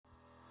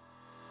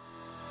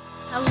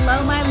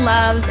Hello, my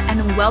loves,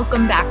 and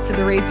welcome back to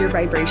the Raise Your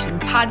Vibration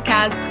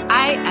podcast.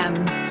 I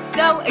am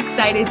so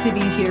excited to be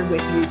here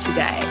with you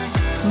today.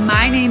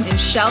 My name is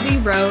Shelby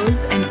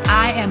Rose, and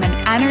I am an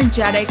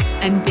energetic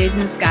and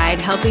business guide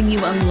helping you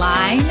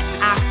align,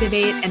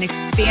 activate, and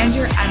expand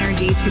your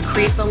energy to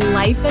create the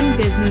life and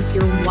business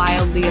you're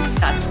wildly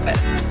obsessed with.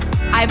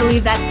 I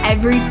believe that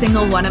every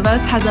single one of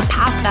us has a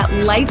path that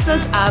lights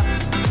us up,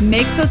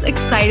 makes us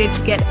excited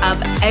to get up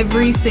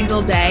every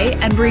single day,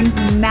 and brings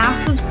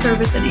massive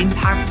service and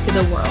impact to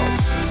the world.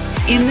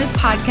 In this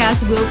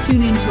podcast, we'll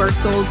tune into our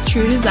soul's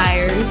true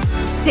desires,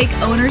 take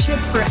ownership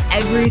for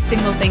every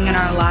single thing in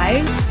our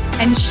lives,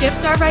 and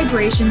shift our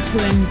vibration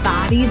to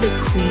embody the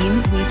queen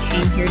we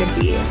came here to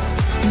be.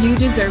 You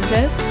deserve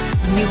this.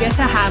 You get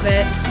to have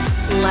it.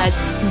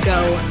 Let's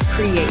go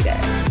create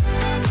it.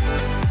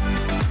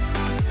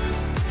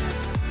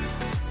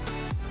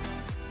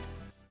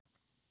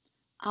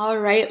 All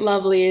right,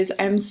 lovelies.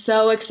 I'm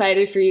so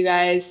excited for you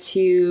guys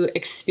to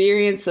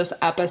experience this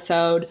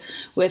episode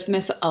with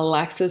Miss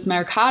Alexis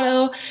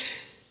Mercado.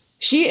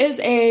 She is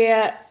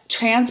a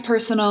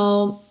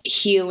transpersonal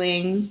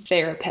healing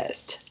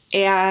therapist,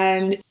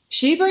 and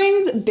she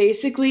brings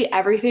basically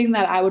everything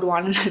that I would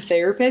want in a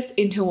therapist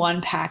into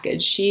one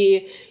package.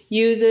 She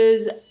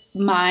uses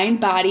mind,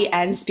 body,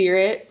 and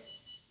spirit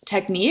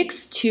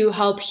techniques to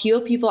help heal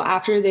people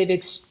after they've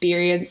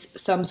experienced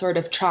some sort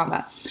of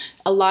trauma.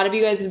 A lot of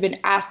you guys have been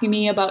asking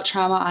me about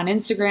trauma on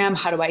Instagram.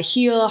 How do I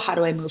heal? How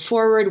do I move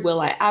forward? Will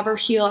I ever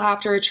heal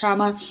after a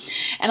trauma?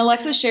 And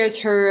Alexis shares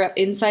her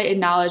insight and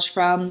knowledge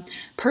from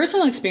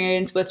personal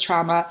experience with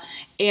trauma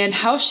and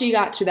how she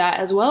got through that,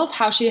 as well as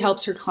how she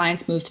helps her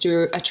clients move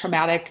through a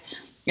traumatic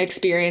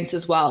experience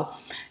as well.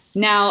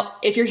 Now,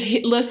 if you're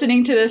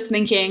listening to this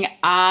thinking,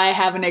 I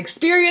haven't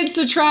experienced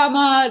a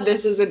trauma,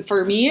 this isn't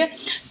for me,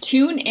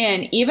 tune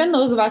in. Even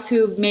those of us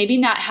who've maybe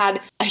not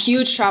had a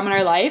huge trauma in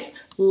our life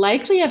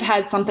likely have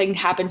had something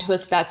happen to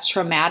us that's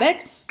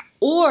traumatic,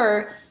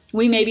 or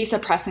we may be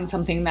suppressing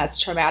something that's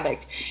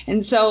traumatic.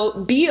 And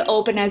so be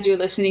open as you're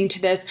listening to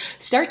this.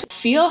 Start to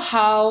feel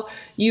how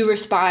you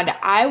respond.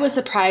 I was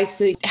surprised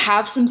to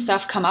have some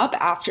stuff come up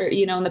after,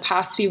 in the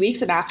past few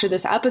weeks and after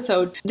this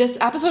episode. This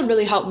episode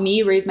really helped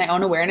me raise my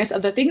own awareness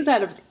of the things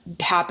that have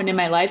happened in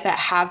my life that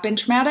have been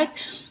traumatic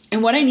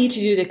and what I need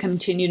to do to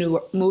continue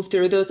to move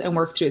through those and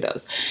work through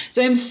those.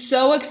 So I'm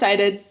so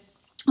excited.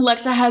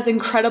 Alexa has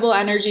incredible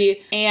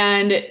energy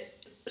and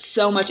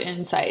so much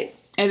insight.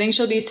 I think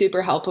she'll be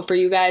super helpful for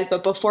you guys.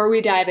 But before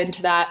we dive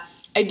into that,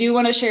 I do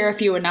want to share a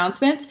few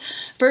announcements.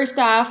 First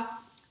off,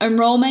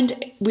 enrollment.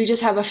 We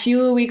just have a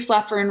few weeks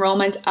left for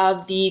enrollment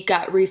of the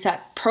Gut Reset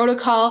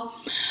Protocol.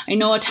 I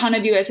know a ton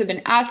of you guys have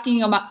been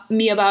asking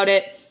me about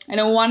it, and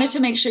I wanted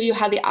to make sure you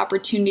had the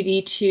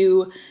opportunity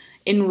to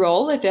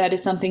enroll. If that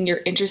is something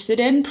you're interested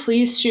in,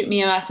 please shoot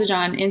me a message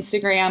on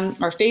Instagram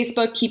or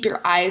Facebook. Keep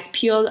your eyes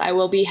peeled. I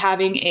will be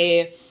having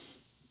a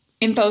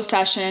info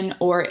session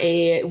or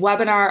a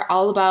webinar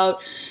all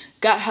about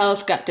gut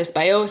health, gut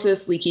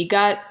dysbiosis, leaky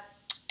gut.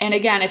 And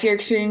again, if you're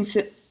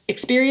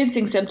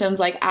experiencing symptoms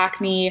like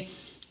acne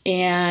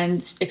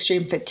and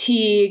extreme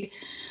fatigue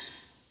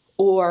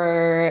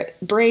or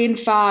brain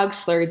fog,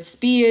 slurred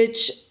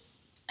speech,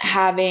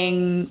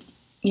 having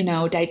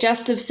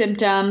digestive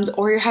symptoms,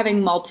 or you're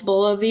having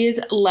multiple of these,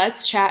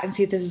 let's chat and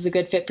see if this is a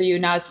good fit for you.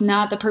 Now, it's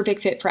not the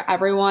perfect fit for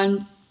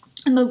everyone.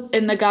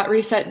 And the gut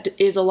reset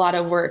is a lot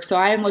of work. So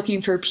I am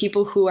looking for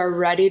people who are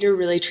ready to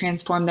really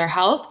transform their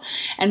health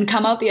and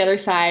come out the other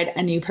side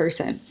a new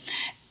person.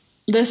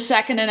 The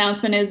second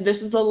announcement is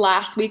this is the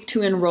last week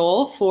to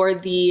enroll for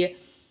the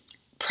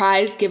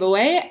prize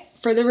giveaway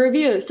for the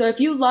review. So if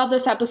you love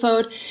this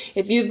episode,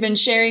 if you've been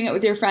sharing it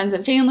with your friends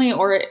and family,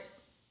 or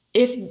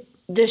if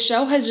the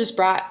show has just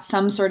brought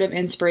some sort of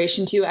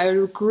inspiration to you, I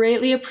would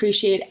greatly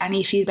appreciate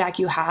any feedback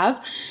you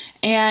have.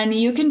 And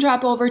you can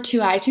drop over to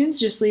iTunes,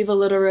 just leave a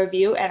little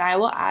review, and I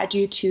will add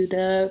you to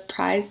the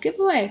prize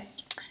giveaway.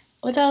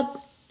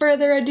 Without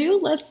further ado,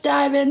 let's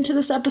dive into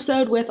this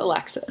episode with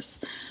Alexis.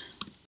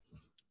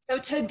 So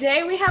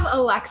today we have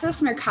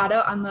Alexis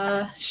Mercado on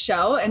the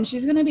show, and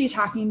she's going to be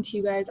talking to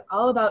you guys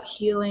all about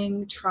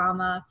healing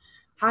trauma,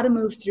 how to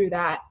move through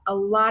that. A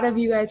lot of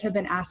you guys have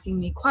been asking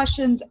me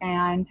questions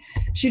and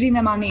shooting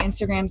them on the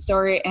Instagram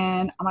story,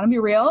 and I'm going to be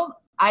real.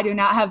 I do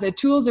not have the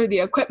tools or the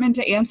equipment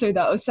to answer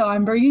those. So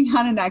I'm bringing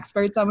on an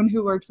expert, someone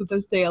who works with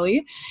us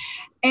daily.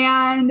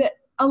 And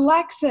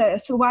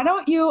Alexis, why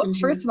don't you,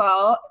 first of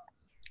all,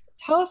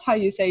 tell us how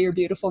you say your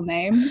beautiful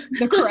name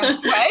the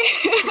correct way.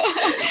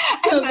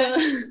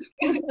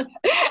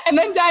 and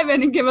then dive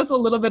in and give us a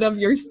little bit of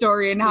your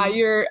story and how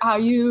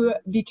you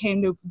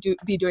became to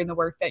be doing the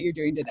work that you're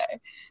doing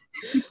today.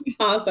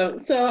 Awesome.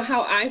 So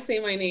how I say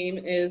my name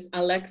is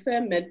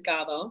Alexa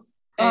Mercado.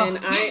 And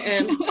I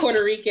am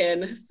Puerto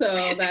Rican, so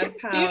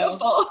that's how.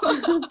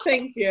 Beautiful.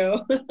 Thank you.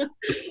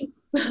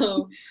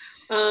 So,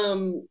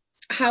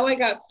 how I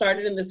got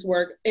started in this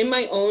work, in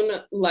my own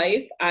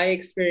life, I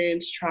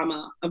experienced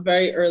trauma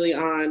very early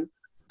on.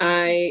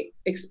 I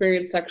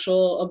experienced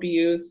sexual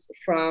abuse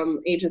from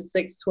ages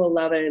 6 to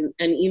 11.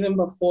 And even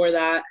before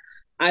that,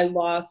 I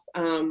lost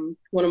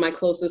one of my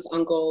closest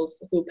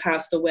uncles who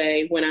passed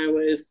away when I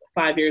was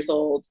 5 years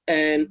old.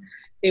 And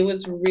it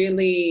was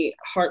really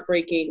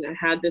heartbreaking. I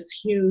had this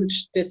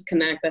huge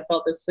disconnect. I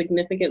felt this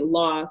significant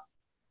loss.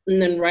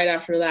 And then right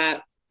after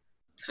that,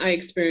 I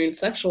experienced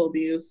sexual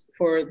abuse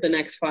for the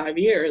next 5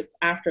 years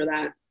after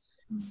that.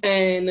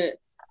 And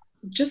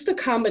just the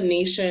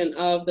combination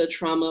of the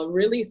trauma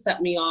really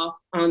set me off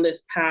on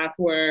this path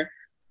where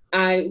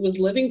I was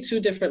living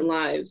two different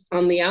lives.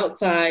 On the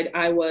outside,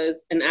 I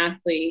was an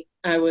athlete.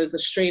 I was a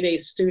straight A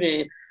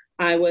student.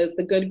 I was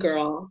the good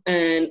girl,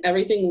 and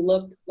everything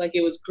looked like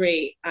it was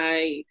great.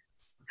 I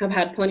have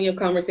had plenty of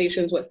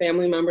conversations with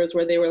family members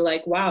where they were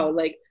like, wow,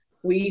 like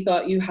we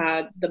thought you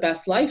had the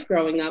best life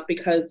growing up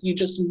because you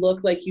just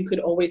looked like you could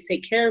always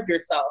take care of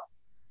yourself.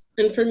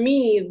 And for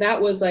me,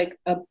 that was like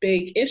a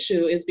big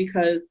issue, is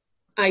because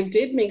I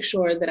did make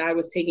sure that I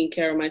was taking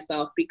care of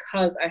myself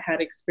because I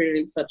had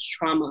experienced such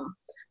trauma.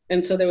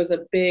 And so there was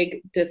a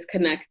big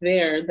disconnect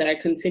there that I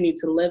continued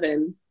to live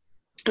in.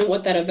 And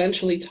what that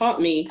eventually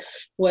taught me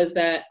was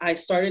that I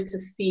started to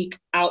seek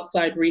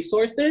outside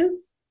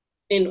resources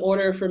in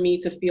order for me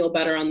to feel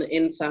better on the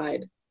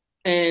inside.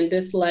 And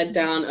this led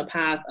down a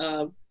path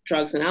of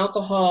drugs and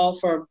alcohol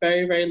for a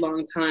very, very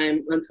long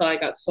time until I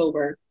got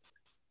sober.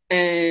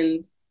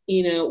 And,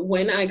 you know,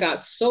 when I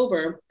got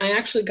sober, I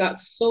actually got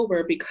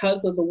sober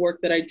because of the work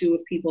that I do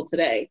with people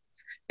today.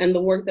 And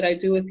the work that I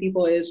do with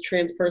people is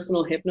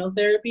transpersonal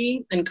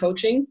hypnotherapy and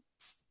coaching.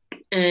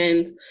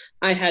 And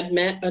I had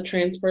met a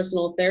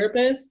transpersonal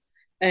therapist,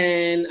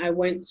 and I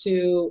went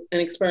to an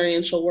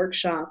experiential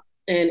workshop.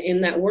 And in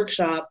that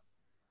workshop,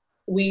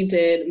 we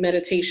did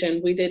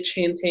meditation, we did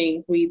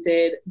chanting, we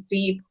did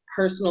deep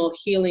personal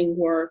healing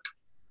work,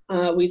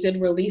 we did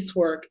release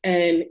work,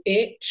 and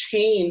it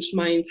changed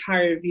my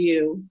entire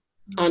view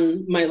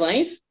on my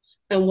life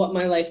and what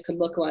my life could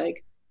look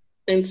like.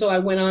 And so I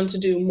went on to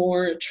do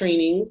more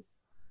trainings.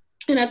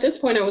 And at this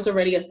point, I was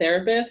already a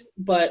therapist,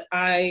 but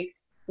I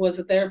was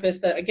a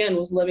therapist that, again,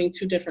 was living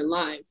two different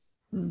lives.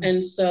 Mm-hmm.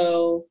 And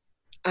so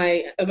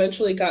I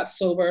eventually got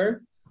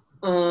sober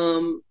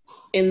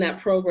in that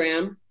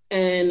program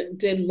and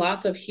did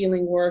lots of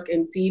healing work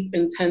and deep,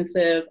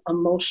 intensive,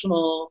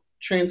 emotional,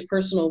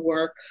 transpersonal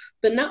work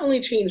that not only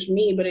changed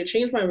me, but it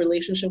changed my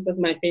relationship with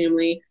my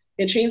family.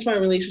 It changed my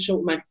relationship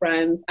with my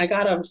friends. I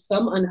got out of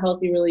some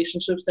unhealthy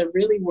relationships that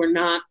really were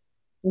not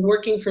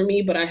working for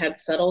me, but I had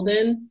settled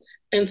in.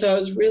 And so I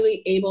was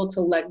really able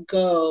to let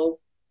go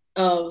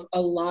of a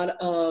lot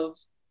of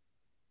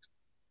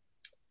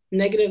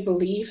negative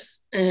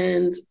beliefs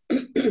and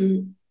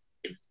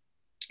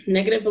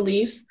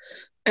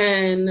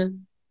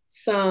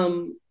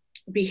some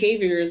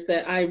behaviors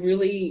that I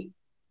really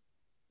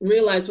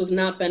realized was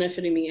not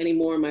benefiting me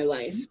anymore in my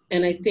life.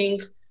 And I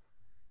think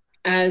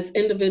as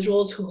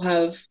individuals who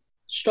have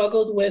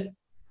struggled with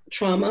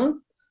trauma,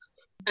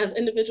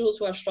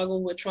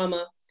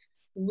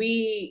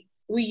 we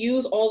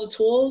use all the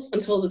tools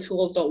until the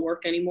tools don't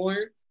work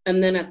anymore.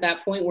 And then at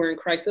that point, we're in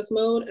crisis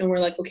mode and we're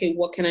like, okay,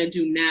 what can I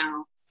do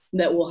now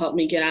that will help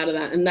me get out of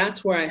that? And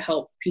that's where I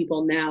help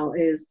people now,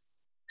 is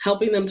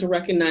helping them to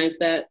recognize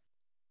that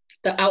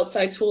the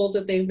outside tools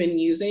that they've been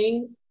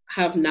using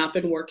have not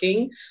been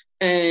working,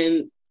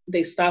 and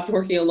they stopped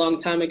working a long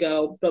time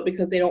ago, but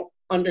because they don't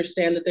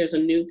understand that there's a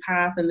new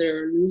path and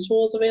there are new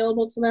tools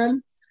available to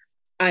them,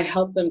 I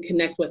help them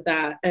connect with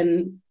that.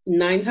 And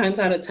 9 times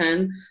out of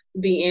 10,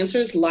 the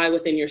answers lie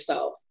within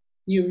yourself.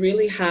 You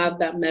really have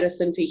that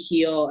medicine to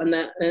heal and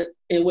that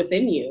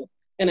within you.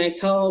 And I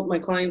tell my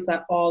clients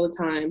that all the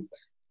time.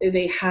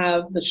 They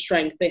have the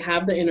strength, they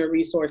have the inner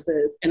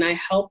resources, and I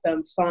help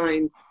them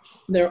find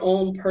their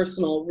own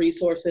personal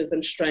resources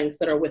and strengths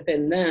that are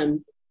within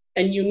them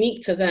and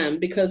unique to them,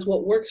 because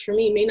what works for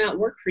me may not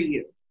work for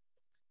you.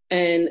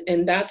 And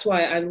that's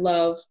why I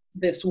love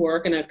this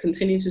work, and I've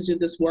continued to do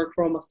this work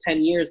for almost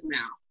 10 years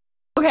now.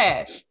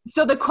 Okay,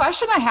 so the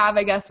question I have,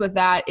 I guess, with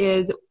that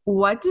is,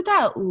 what did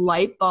that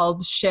light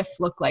bulb shift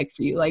look like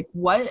for you? Like,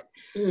 what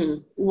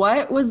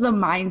was the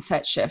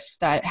mindset shift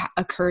that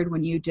occurred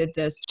when you did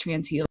this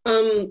trans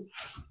healing?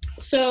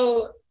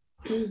 So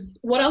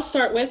what I'll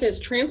start with is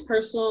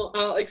transpersonal.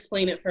 I'll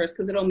explain it first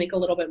because it'll make a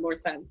little bit more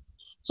sense.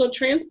 So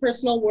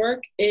transpersonal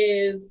work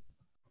is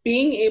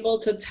being able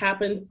to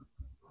tap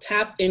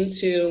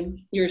into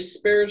your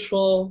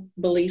spiritual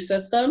belief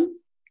system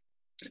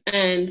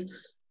and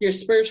your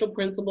spiritual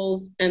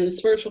principles and the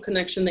spiritual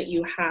connection that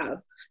you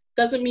have.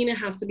 Doesn't mean it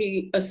has to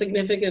be a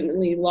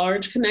significantly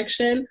large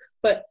connection,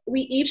 but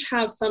we each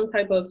have some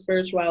type of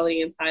spirituality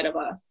inside of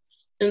us.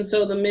 And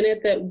so the minute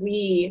that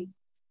we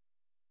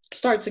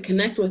start to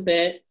connect with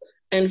it,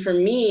 and for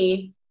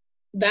me,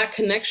 that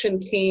connection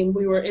came,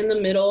 we were in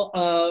the middle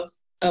of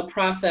a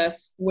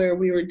process where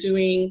we were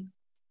doing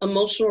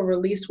emotional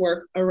release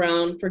work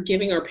around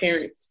forgiving our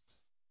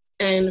parents.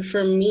 And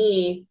for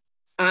me,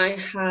 I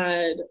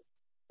had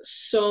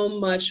so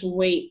much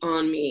weight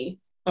on me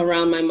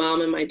around my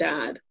mom and my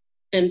dad,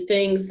 and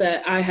things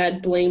that I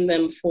had blamed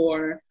them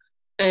for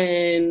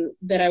and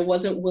that I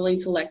wasn't willing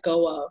to let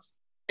go of.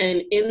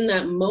 And in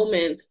that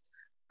moment,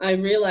 I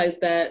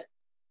realized that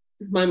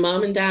my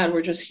mom and dad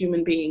were just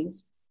human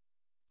beings,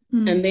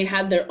 and they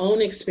had their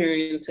own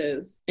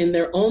experiences in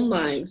their own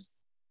lives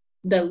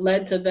that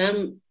led to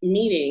them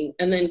meeting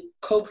and then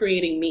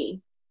co-creating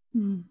me.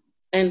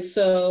 And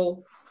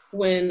so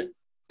when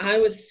I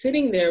was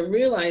sitting there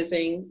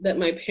realizing that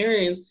my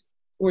parents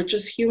were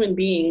just human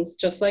beings,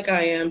 just like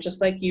I am,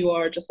 just like you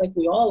are, just like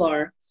we all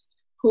are,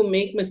 who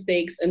make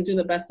mistakes and do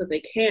the best that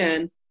they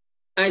can,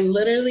 I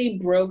literally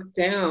broke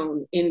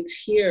down in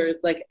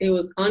tears. Like, it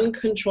was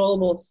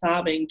uncontrollable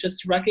sobbing,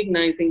 just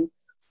recognizing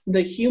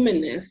the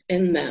humanness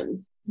in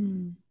them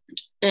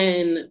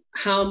and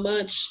how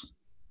much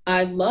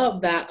I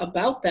love that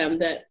about them,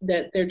 that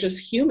they're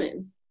just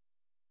human.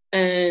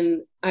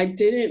 And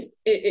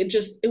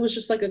it was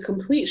just like a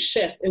complete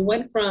shift. It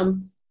went from,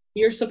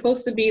 you're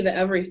supposed to be the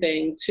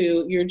everything,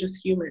 to you're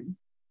just human.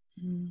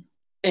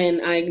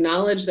 And I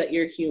acknowledge that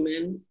you're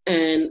human,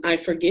 and I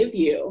forgive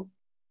you,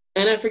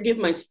 and I forgive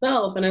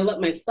myself, and I let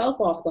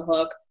myself off the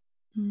hook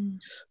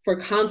for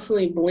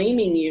constantly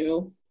blaming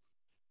you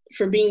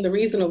for being the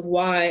reason of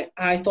why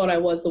I thought I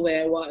was the way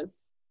I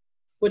was,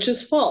 which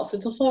is false.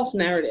 It's a false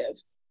narrative,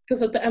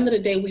 because at the end of the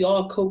day, we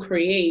all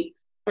co-create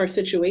our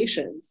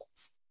situations.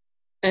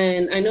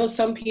 And I know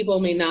some people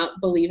may not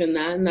believe in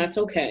that, and that's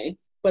okay,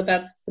 but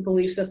that's the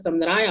belief system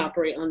that I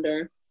operate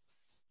under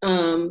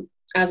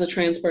as a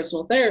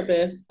transpersonal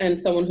therapist and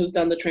someone who's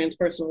done the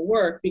transpersonal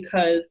work,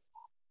 because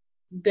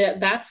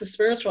that's the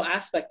spiritual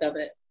aspect of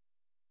it.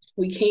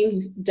 We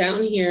came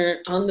down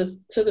here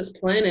to this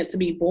planet to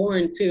be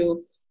born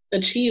to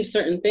achieve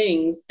certain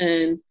things,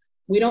 and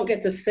we don't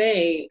get to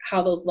say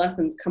how those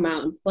lessons come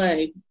out and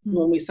play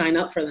when we sign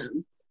up for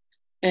them.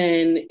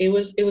 And it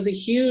was a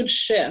huge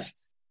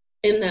shift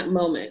in that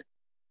moment.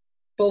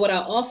 But what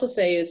I'll also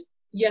say is,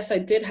 yes, I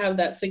did have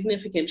that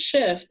significant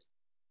shift,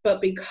 but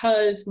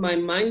because my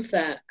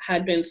mindset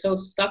had been so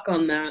stuck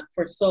on that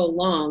for so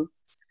long,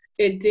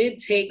 it did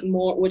take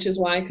more, which is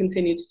why I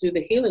continue to do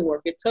the healing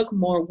work. It took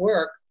more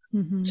work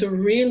to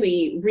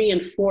really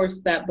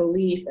reinforce that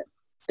belief,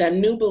 that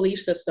new belief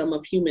system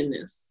of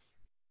humanness.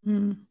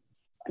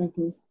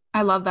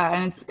 I love that.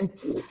 And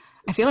it's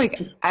I feel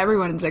like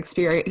everyone's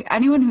experience,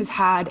 anyone who's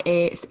had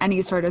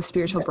any sort of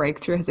spiritual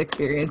breakthrough has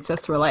experienced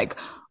this. We're like,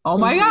 oh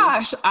my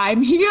gosh,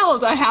 I'm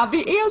healed. I have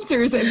the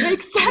answers. It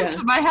makes sense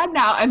in my head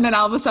now. And then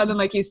all of a sudden,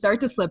 like, you start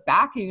to slip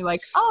back and you're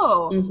like,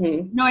 oh,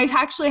 no, I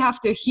actually have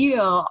to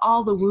heal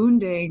all the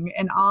wounding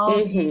and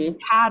all the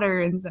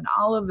patterns and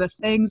all of the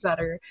things that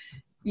are,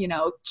 you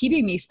know,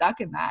 keeping me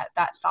stuck in that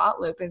thought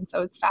loop. And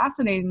so it's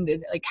fascinating to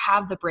like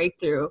have the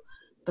breakthrough,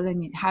 but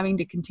then having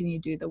to continue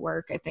to do the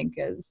work, I think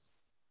is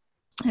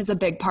a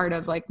big part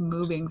of like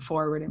moving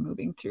forward and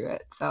moving through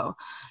it. So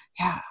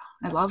yeah,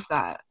 I love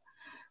that.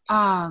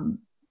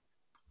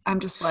 I'm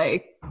just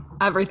like,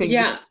 everything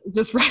is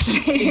just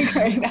resonating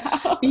right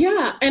now.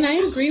 Yeah. And I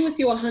agree with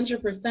you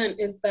 100%,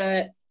 is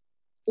that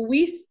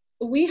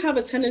we have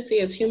a tendency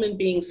as human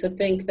beings to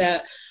think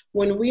that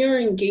when we are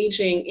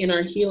engaging in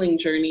our healing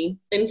journey,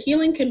 and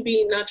healing can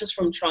be not just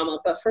from trauma,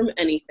 but from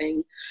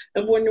anything.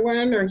 And when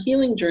we're on our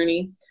healing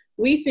journey,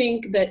 we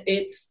think that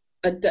it's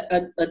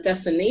a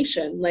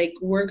destination. Like,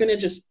 we're going to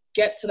just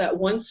get to that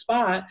one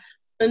spot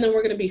and then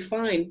we're going to be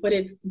fine. But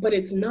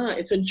it's not.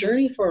 It's a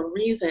journey for a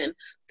reason.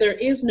 There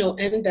is no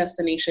end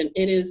destination.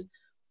 It is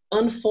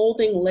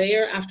unfolding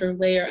layer after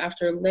layer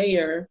after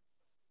layer,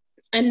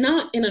 and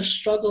not in a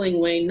struggling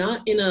way,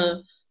 not in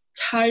a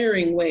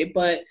tiring way,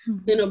 but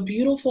in a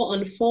beautiful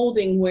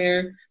unfolding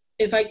where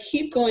if I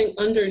keep going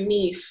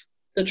underneath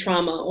the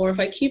trauma, or if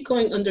I keep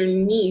going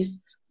underneath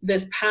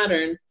this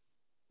pattern,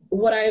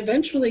 what I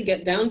eventually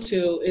get down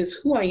to is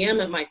who I am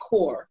at my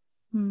core,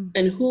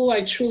 and who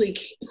I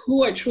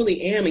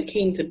truly am and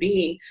came to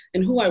be,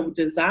 and who I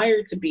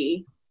desire to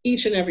be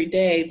each and every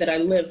day that I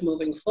live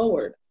moving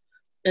forward.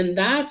 And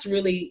that's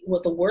really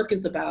what the work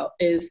is about,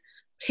 is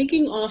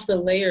taking off the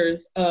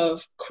layers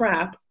of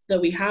crap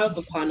that we have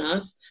upon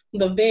us,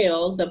 the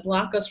veils that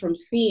block us from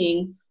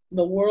seeing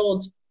the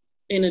world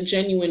in a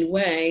genuine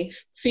way,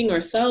 seeing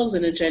ourselves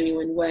in a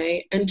genuine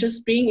way, and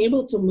just being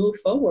able to move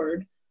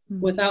forward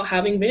without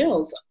having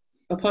veils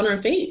upon our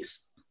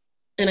face.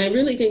 And I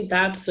really think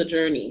that's the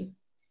journey.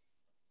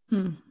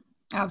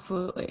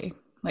 Absolutely.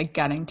 Like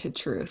getting to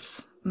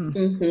truth.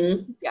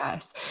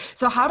 Yes.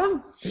 So how does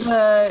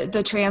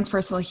the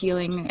transpersonal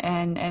healing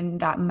and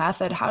that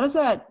method, how does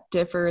that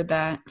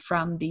differ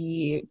from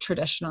the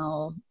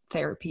traditional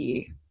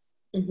therapy?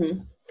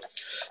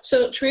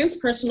 So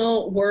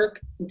transpersonal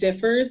work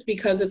differs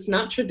because it's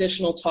not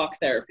traditional talk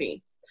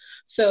therapy.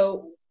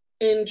 So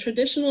in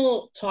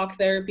traditional talk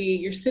therapy,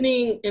 you're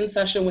sitting in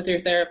session with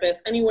your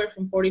therapist anywhere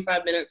from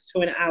 45 minutes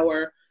to an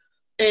hour,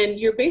 and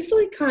you're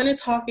basically kind of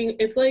talking.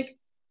 It's like,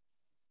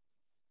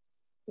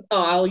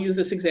 I'll use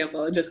this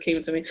example. It just came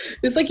to me.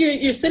 It's like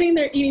you're sitting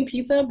there eating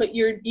pizza, but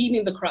you're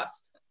eating the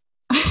crust.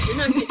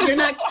 You're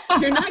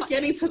not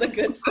getting to the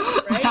good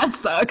stuff, right? That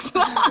sucks.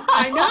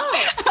 I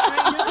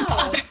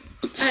know.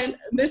 And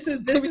this is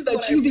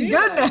the cheesy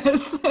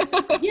goodness.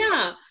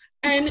 Yeah.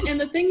 And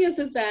the thing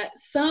is that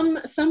some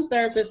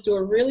therapists do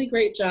a really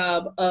great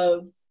job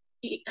of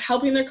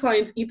helping their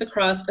clients eat the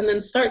crust and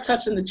then start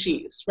touching the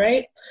cheese,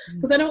 right?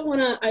 Because I don't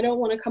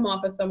want to come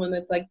off as someone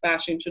that's like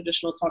bashing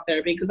traditional talk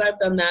therapy, because I've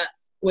done that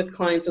with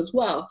clients as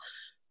well.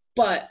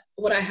 But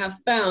what I have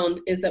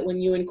found is that when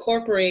you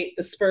incorporate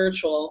the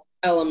spiritual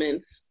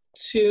elements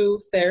to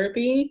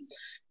therapy,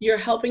 you're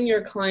helping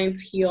your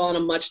clients heal on a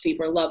much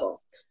deeper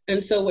level.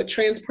 And so with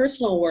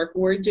transpersonal work,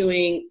 we're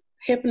doing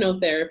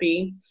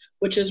hypnotherapy,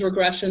 which is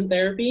regression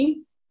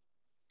therapy.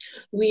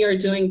 We are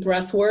doing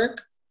breath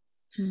work,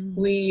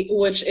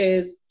 which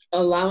is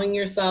allowing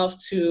yourself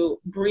to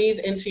breathe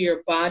into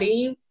your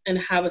body and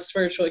have a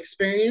spiritual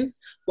experience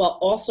while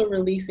also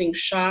releasing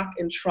shock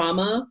and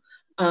trauma.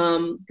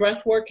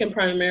 Breath work can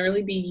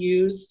primarily be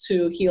used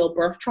to heal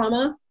birth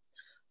trauma.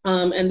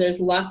 And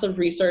there's lots of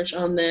research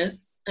on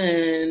this.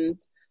 And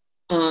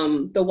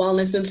the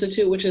Wellness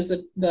Institute, which is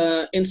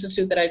the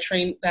institute that I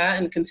trained at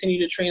and continue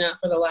to train at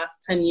for the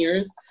last 10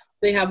 years,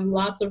 they have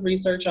lots of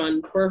research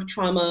on birth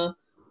trauma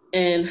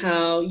and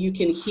how you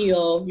can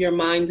heal your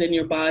mind and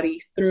your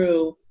body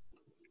through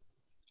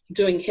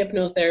doing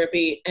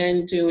hypnotherapy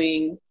and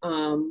doing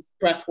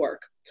breath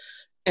work.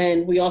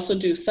 And we also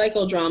do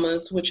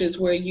psychodramas, which is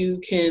where you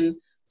can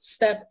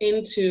step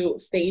into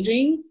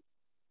staging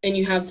and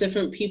you have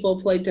different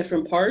people play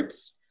different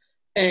parts,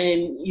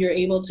 and you're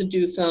able to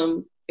do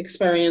some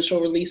experiential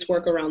release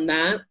work around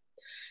that.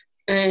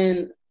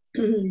 And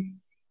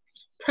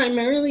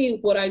primarily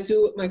what I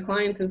do with my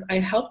clients is I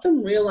help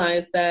them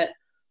realize that,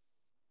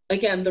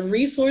 again, the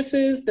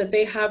resources that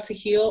they have to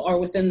heal are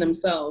within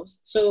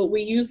themselves. So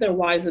we use their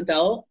wise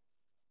adult.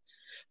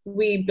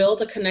 We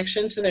build a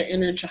connection to their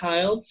inner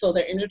child, so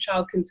their inner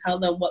child can tell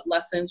them what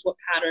lessons, what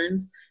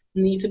patterns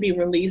need to be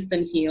released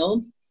and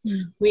healed.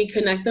 We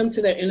connect them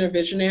to their inner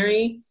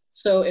visionary.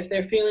 So if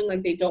they're feeling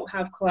like they don't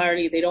have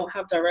clarity, they don't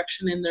have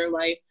direction in their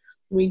life,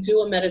 we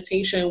do a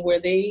meditation where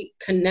they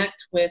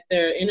connect with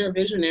their inner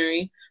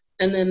visionary,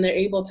 and then they're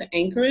able to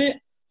anchor it.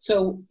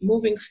 So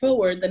moving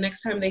forward, the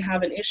next time they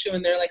have an issue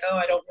and they're like, oh,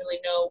 I don't really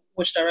know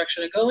which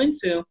direction to go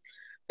into,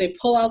 they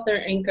pull out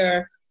their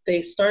anchor,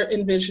 they start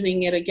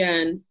envisioning it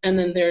again, and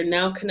then they're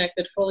now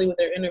connected fully with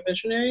their inner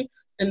visionary,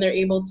 and they're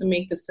able to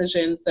make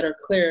decisions that are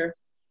clear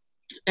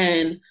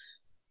and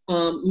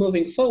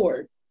moving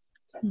forward.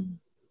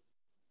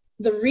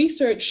 The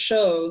research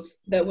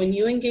shows that when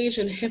you engage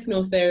in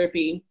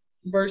hypnotherapy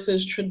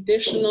versus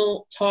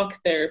traditional talk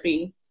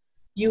therapy,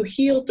 you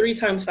heal 3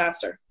 times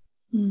faster.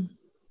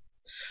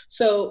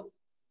 So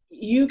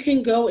you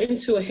can go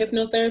into a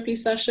hypnotherapy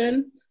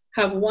session,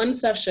 have one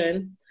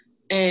session,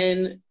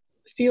 and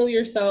feel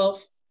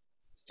yourself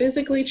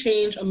physically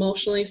change,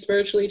 emotionally,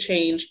 spiritually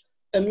change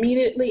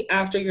immediately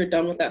after you're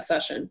done with that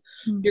session.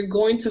 You're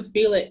going to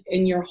feel it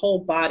in your whole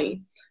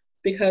body,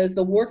 because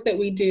the work that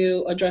we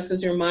do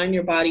addresses your mind,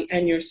 your body,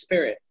 and your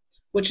spirit,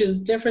 which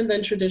is different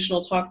than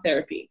traditional talk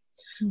therapy.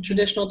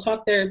 Traditional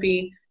talk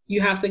therapy, you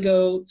have to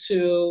go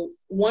to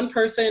one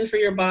person for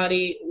your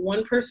body,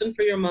 one person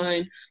for your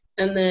mind,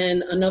 and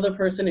then another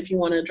person if you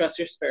want to address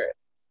your spirit.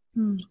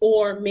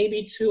 Or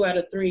maybe 2 out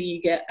of 3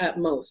 you get at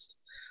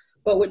most.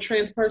 But with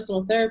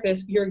transpersonal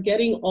therapists, you're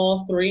getting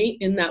all 3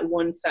 in that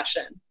one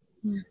session.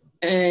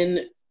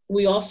 And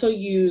we also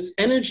use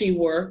energy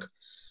work,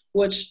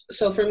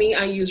 so for me,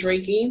 I use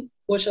Reiki,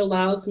 which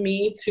allows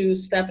me to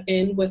step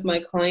in with my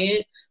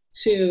client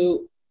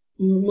to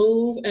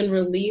move and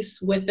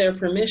release with their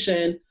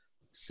permission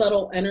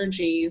subtle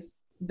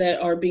energies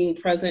that are being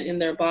present in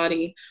their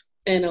body,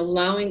 and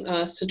allowing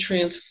us to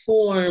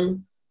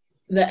transform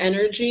the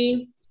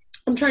energy.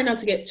 I'm trying not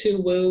to get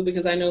too woo,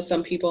 because I know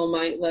some people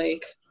might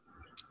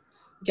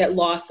get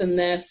lost in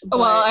this.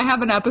 Well, I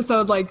have an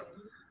episode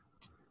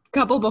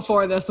couple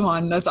before this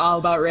one that's all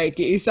about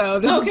Reiki, so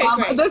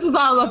this is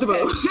all about the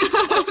woo.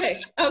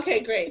 Okay,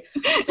 great.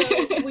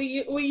 So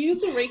we use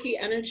the Reiki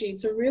energy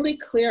to really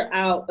clear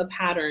out the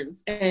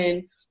patterns,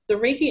 and the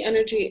Reiki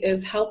energy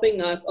is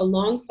helping us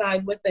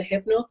alongside with the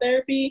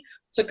hypnotherapy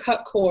to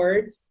cut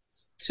cords,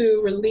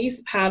 to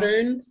release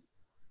patterns,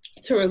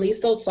 to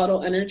release those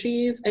subtle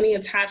energies, any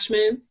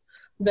attachments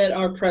that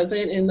are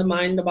present in the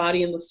mind, the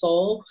body, and the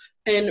soul,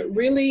 and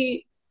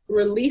really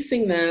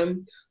releasing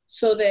them.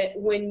 So that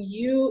when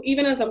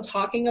even as I'm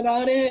talking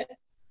about it,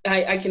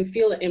 I can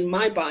feel it in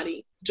my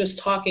body just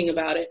talking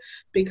about it,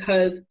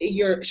 because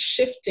you're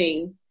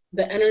shifting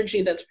the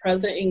energy that's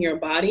present in your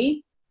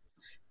body.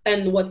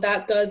 And what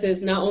that does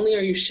is not only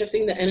are you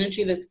shifting the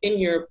energy that's in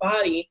your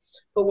body,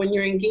 but when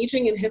you're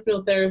engaging in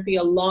hypnotherapy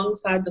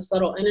alongside the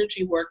subtle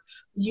energy work,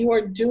 you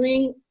are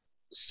doing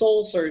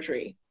soul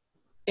surgery,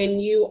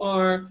 and you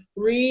are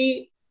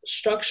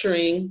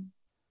restructuring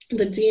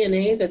the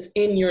DNA that's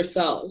in your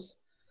cells.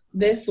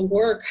 This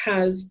work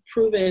has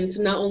proven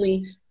to not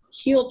only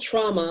heal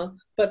trauma,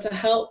 but to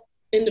help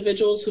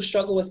individuals who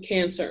struggle with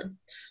cancer,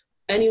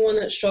 anyone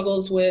that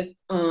struggles with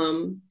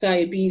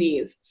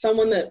diabetes,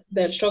 someone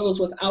that struggles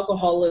with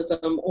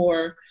alcoholism,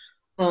 or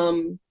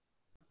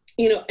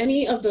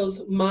any of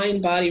those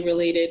mind-body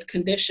related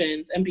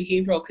conditions and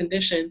behavioral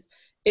conditions.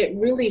 it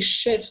really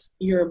shifts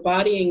your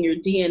body and your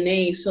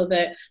DNA so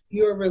that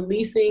you're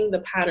releasing the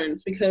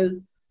patterns,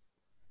 because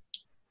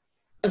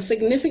a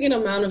significant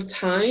amount of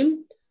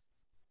time,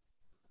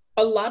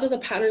 a lot of the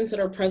patterns that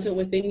are present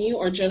within you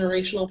are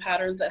generational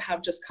patterns that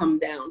have just come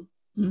down.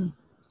 Mm.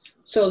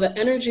 So the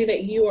energy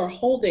that you are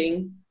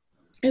holding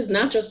is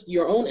not just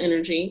your own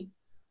energy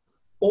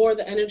or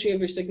the energy of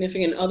your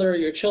significant other or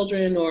your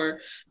children or,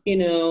 you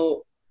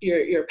know,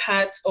 your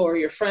pets or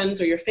your friends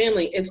or your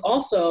family. It's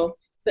also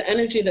the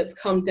energy that's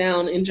come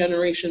down in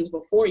generations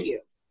before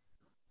you.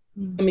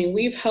 Mm. I mean,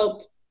 we've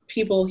helped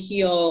people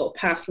heal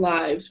past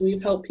lives.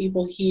 We've helped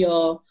people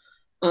heal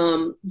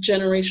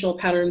generational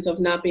patterns of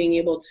not being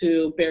able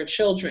to bear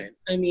children.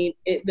 I mean,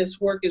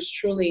 this work is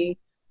truly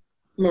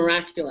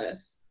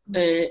miraculous.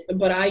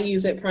 But I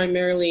use it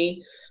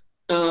primarily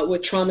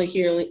with trauma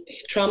healing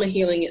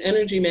and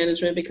energy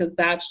management, because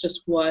that's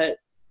just what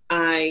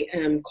I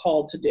am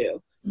called to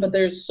do. But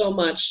there's so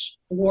much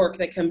work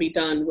that can be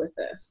done with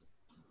this.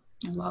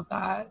 I love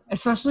that.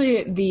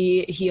 Especially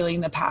the healing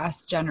the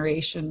past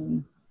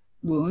generation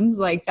wounds.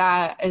 Like,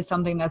 that is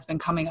something that's been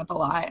coming up a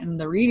lot in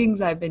the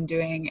readings I've been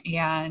doing.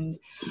 And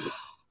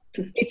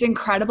it's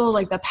incredible,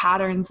 like the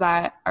patterns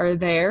that are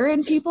there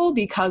in people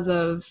because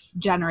of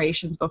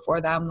generations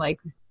before them. Like,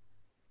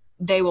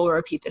 they will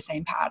repeat the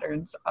same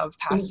patterns of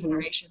past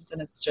generations.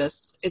 And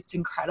it's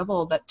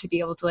incredible that to be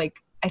able to, like,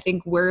 I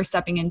think we're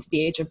stepping into the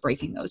age of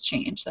breaking those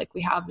chains. Like,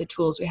 we have the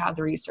tools, we have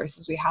the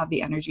resources, we have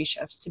the energy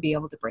shifts to be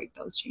able to break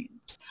those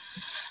chains.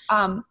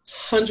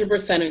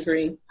 100%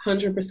 agree.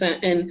 100%.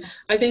 And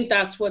I think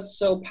that's what's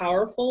so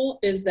powerful,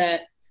 is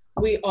that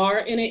we are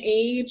in an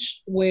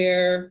age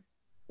where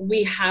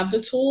we have the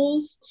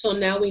tools. So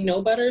now we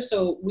know better.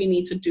 So we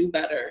need to do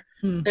better.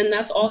 And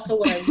that's also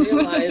what I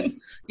realized.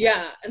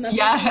 And that's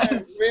also what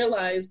I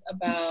realized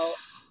about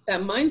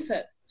that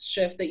mindset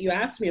shift that you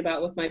asked me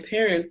about with my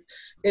parents,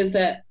 is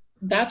that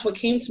that's what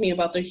came to me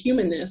about their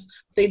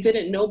humanness. They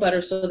didn't know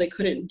better, so they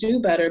couldn't do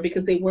better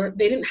because they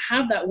didn't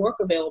have that work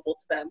available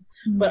to them.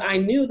 But I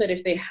knew that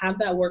if they had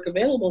that work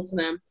available to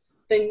them,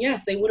 then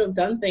yes, they would have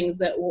done things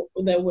that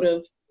would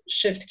have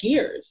shift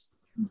gears.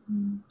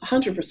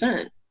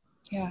 100%.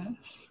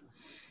 Yes.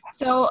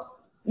 So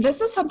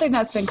this is something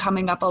that's been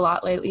coming up a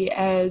lot lately,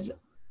 as,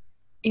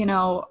 you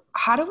know,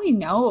 how do we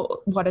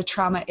know what a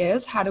trauma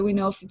is? How do we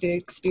know if we've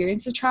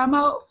experienced a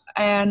trauma?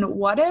 And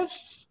what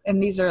if,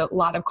 and these are a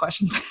lot of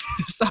questions,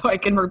 so I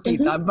can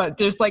repeat them, but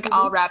just like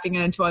all wrapping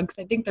it into one, because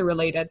I think they're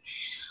related.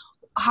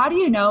 How do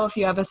you know if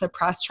you have a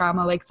suppressed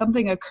trauma, like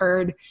something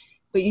occurred,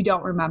 but you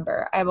don't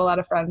remember? I have a lot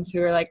of friends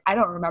who are like, I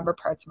don't remember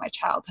parts of my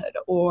childhood,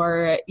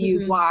 or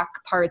you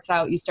block parts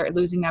out, you start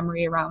losing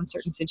memory around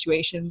certain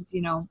situations,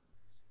 you know.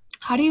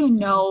 How do you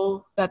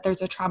know that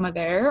there's a trauma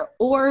there?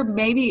 Or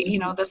maybe, you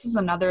know, this is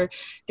another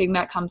thing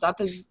that comes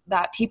up, is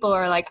that people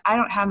are like, I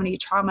don't have any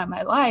trauma in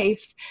my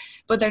life,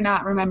 but they're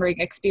not remembering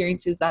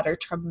experiences that are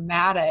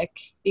traumatic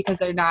because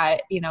they're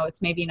not, you know,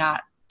 it's maybe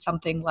not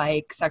something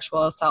like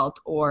sexual assault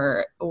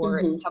or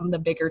some of the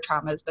bigger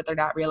traumas, but they're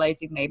not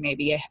realizing they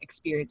maybe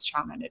experienced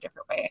trauma in a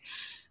different way.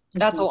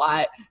 That's a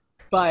lot.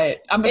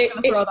 But I'm just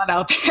going to throw that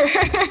out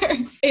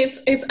there.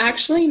 It's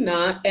actually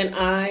not. And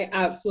I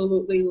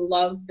absolutely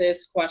love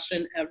this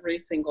question every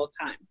single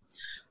time.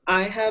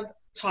 I have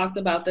talked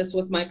about this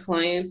with my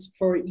clients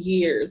for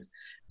years.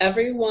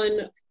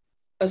 Everyone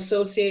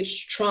associates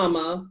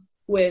trauma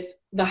with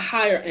the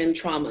higher end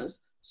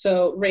traumas.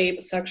 So rape,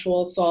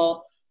 sexual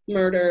assault,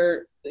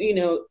 murder, you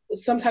know,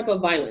 some type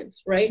of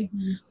violence, right?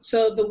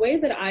 So the way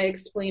that I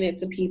explain it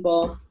to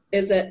people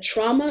is that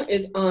trauma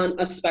is on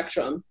a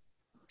spectrum.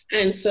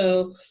 And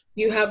so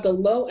you have the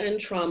low end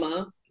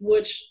trauma,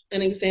 which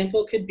an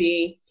example could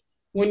be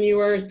when you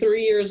were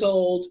 3 years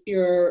old,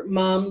 your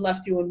mom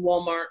left you in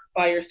Walmart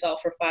by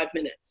yourself for 5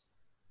 minutes.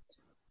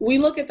 We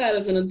look at that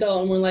as an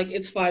adult and we're like,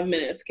 it's 5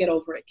 minutes, get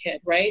over it, kid,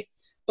 right?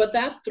 But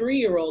that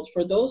 3-year-old,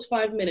 for those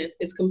 5 minutes,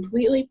 is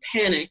completely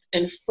panicked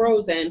and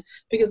frozen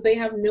because they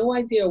have no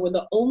idea where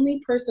the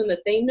only person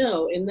that they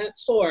know in that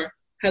store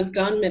has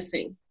gone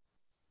missing.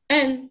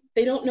 And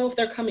they don't know if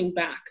they're coming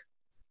back.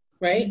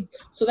 Right?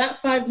 So that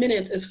 5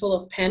 minutes is full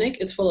of panic,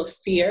 it's full of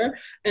fear,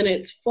 and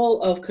it's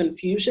full of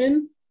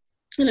confusion,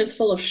 and it's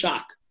full of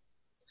shock.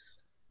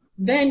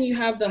 Then you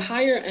have the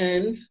higher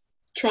end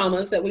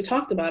traumas that we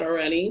talked about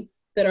already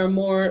that are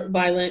more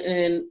violent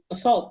and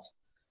assault.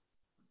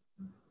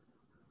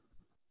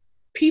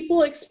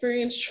 People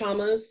experience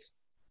traumas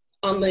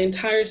on the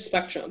entire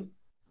spectrum.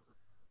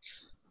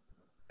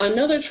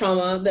 Another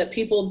trauma that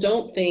people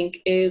don't think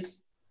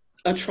is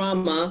a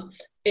trauma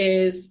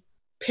is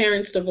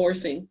parents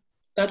divorcing.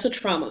 That's a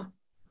trauma.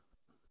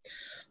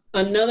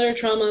 Another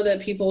trauma that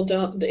people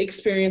don't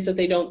experience that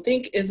they don't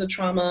think is a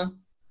trauma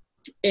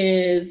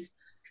is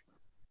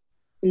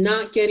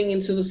not getting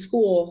into the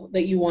school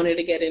that you wanted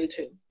to get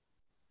into.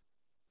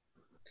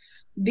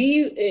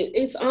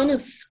 It's on a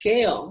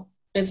scale.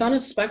 It's on a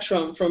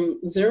spectrum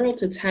from 0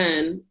 to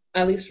 10.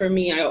 At least for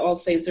me, I'll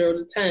say 0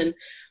 to 10,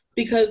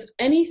 because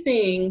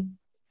anything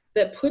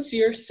that puts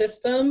your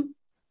system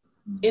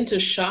into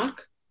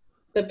shock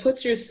that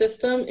puts your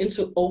system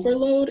into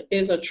overload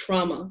is a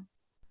trauma.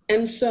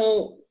 And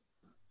so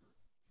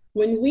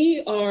when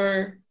we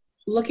are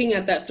looking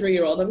at that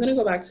 3-year-old, I'm going to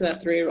go back to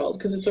that 3-year-old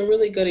because it's a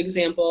really good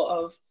example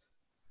of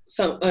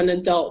an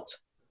adult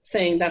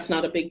saying that's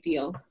not a big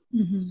deal.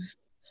 Mm-hmm.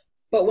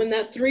 But when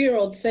that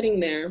 3-year-old's sitting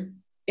there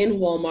in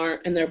Walmart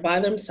and they're by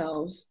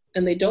themselves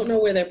and they don't know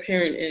where their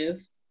parent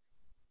is,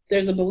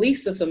 there's a belief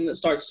system that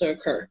starts to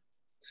occur.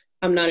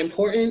 I'm not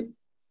important.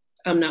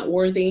 I'm not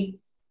worthy.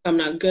 I'm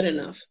not good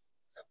enough.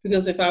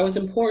 Because if I was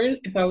important,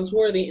 if I was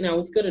worthy and I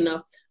was good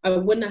enough, I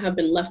wouldn't have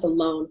been left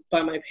alone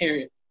by my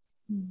parent.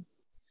 Mm.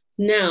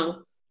 Now,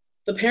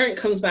 the parent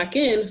comes back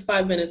in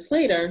 5 minutes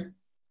later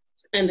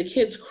and the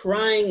kid's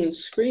crying and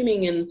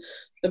screaming and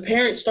the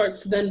parent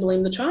starts to then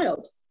blame the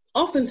child.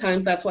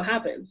 Oftentimes that's what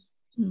happens.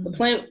 Mm.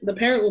 The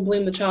parent will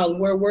blame the child.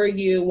 Where were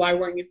you? Why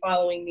weren't you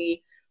following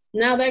me?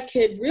 Now that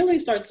kid really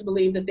starts to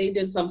believe that they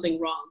did something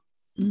wrong.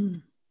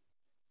 Mm.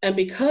 And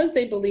because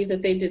they believe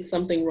that they did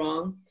something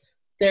wrong,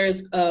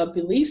 there's a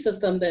belief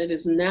system that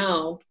is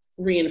now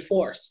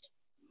reinforced.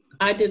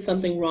 I did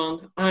something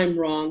wrong. I'm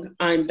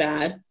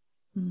bad.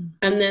 Mm.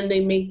 And then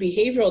they make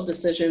behavioral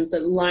decisions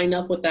that line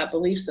up with that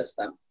belief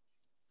system.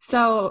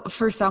 So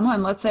for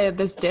someone, let's say if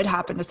this did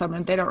happen to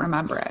someone, they don't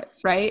remember it,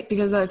 right?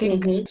 Because I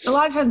think a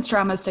lot of times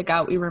traumas stick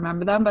out, we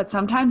remember them, but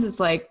sometimes it's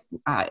like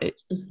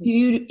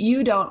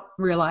you don't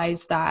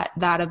realize that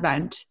that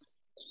event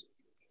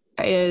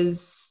is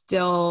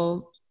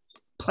still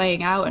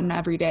playing out in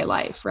everyday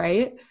life,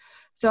 right?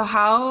 So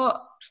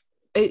how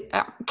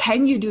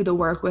can you do the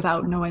work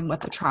without knowing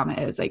what the trauma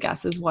is, I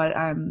guess, is what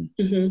I'm...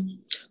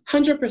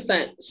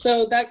 100%.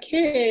 So that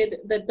kid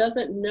that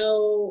doesn't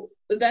know,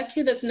 that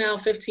kid that's now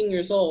 15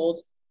 years old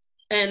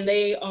and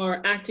they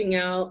are acting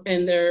out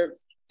and they're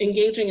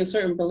engaging in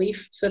certain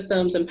belief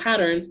systems and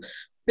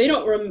patterns, they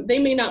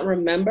may not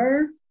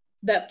remember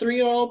that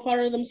 3-year-old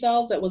part of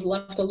themselves that was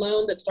left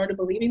alone that started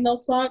believing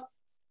those thoughts.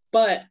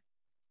 But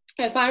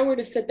if I were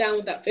to sit down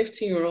with that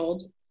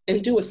 15-year-old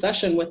and do a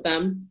session with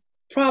them,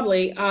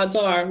 probably odds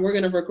are we're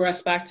going to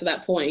regress back to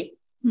that point.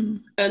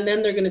 Mm. And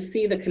then they're going to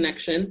see the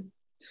connection.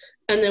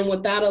 And then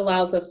what that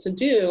allows us to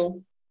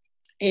do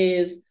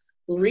is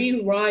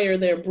rewire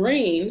their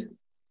brain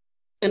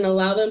and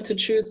allow them to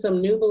choose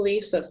some new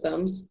belief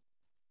systems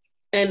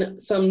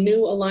and some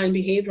new aligned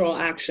behavioral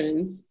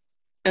actions,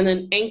 and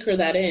then anchor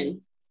that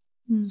in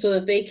so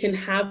that they can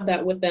have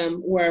that with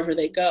them wherever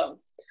they go.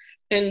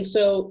 And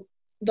so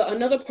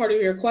another part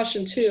of your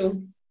question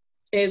too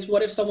is,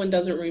 what if someone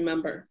doesn't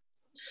remember?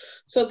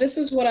 So this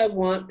is what I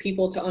want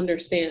people to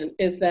understand,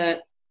 is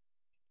that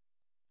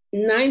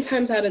 9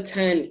 times out of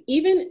 10,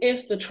 even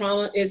if the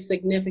trauma is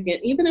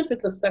significant, even if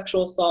it's a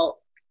sexual assault,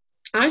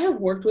 I have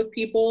worked with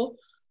people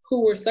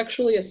who were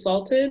sexually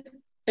assaulted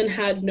and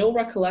had no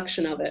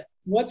recollection of it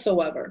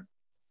whatsoever.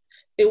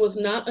 It was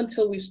not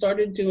until we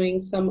started doing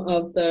some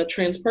of the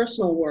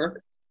transpersonal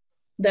work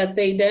that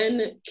they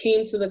then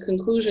came to the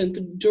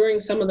conclusion during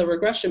some of the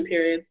regression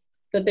periods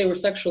that they were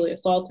sexually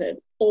assaulted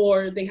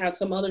or they had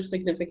some other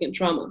significant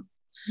trauma.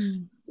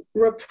 Mm.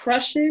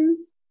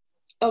 Repression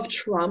of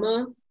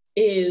trauma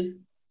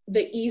is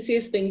the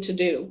easiest thing to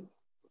do,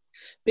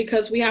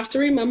 because we have to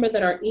remember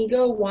that our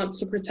ego wants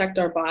to protect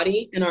our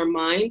body and our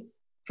mind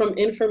from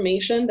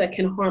information that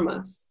can harm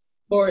us,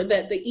 or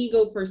that the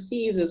ego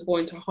perceives is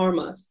going to harm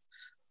us.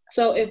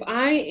 So if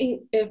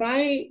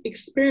I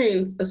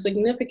experience a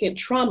significant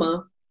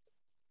trauma,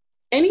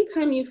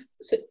 anytime you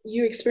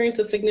experience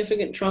a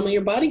significant trauma,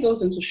 your body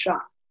goes into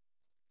shock.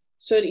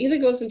 So it either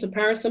goes into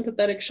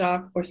parasympathetic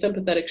shock or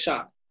sympathetic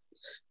shock.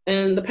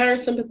 And the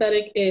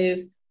parasympathetic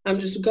is, I'm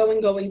just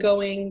going,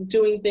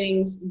 doing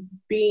things,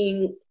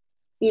 being,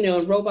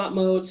 in robot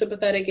mode.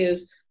 Sympathetic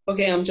is,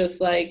 okay, I'm just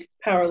like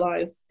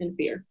paralyzed in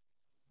fear.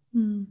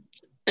 Mm.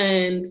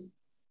 And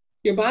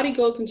your body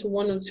goes into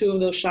one or two of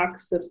those shock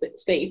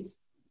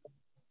states.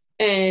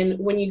 And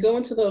when you go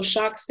into those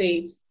shock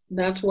states,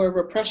 that's where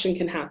repression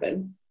can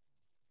happen.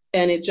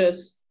 And it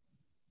just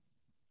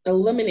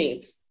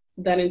eliminates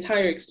that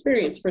entire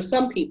experience for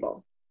some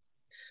people.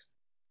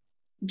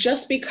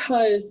 Just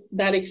because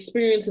that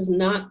experience is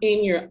not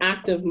in your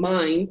active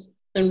mind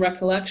and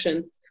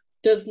recollection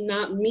does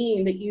not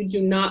mean that you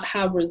do not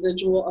have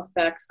residual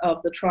effects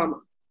of the trauma.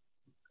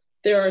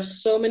 There are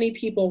so many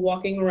people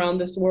walking around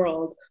this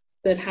world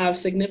that have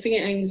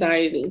significant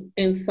anxiety,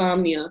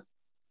 insomnia,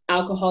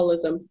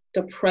 alcoholism,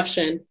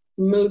 depression,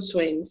 mood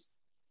swings,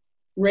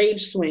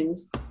 rage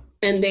swings,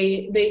 and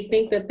they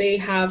think that they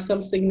have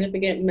some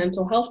significant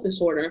mental health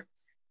disorder.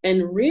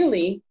 And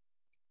really,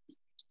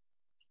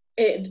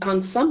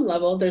 on some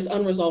level, there's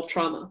unresolved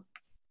trauma.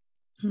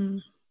 Hmm.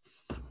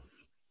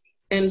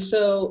 And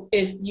so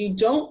if you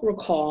don't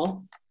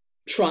recall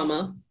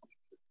trauma,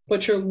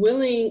 but you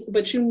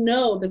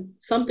know that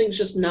something's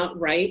just not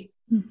right,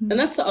 mm-hmm. And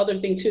that's the other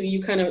thing too,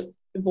 you kind of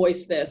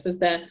voice this, is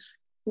that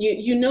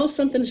you know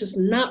something's just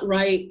not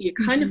right, you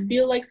kind mm-hmm. of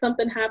feel like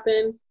something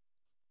happened.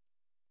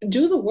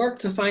 Do the work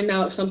to find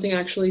out if something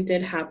actually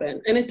did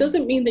happen. And it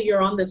doesn't mean that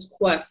you're on this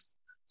quest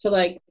to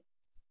like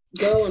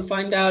Go and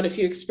find out if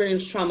you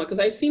experience trauma. Because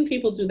I've seen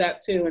people do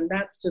that too. And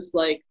that's just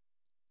like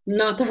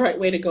not the right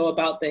way to go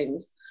about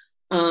things.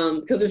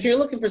 Because if you're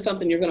looking for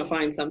something, you're going to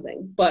find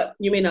something, but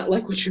you may not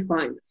like what you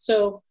find.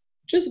 So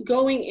just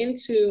going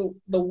into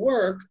the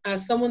work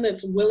as someone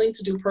that's willing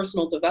to do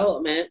personal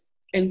development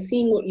and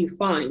seeing what you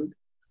find,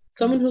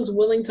 someone who's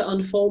willing to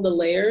unfold the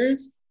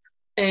layers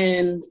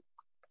and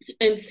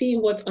see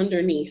what's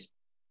underneath.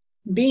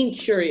 Being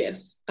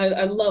curious.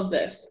 I love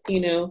this,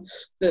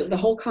 the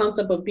whole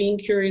concept of being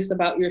curious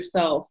about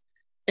yourself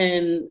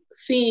and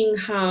seeing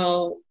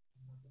how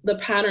the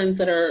patterns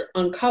that are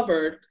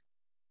uncovered,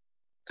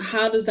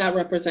 how does that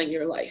represent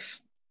your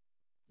life?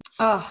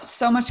 Oh,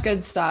 so much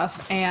good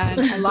stuff. And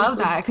I love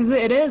that because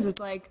it's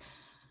like,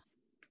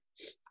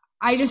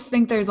 I just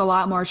think there's a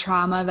lot more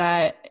trauma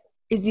that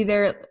is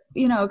either,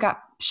 got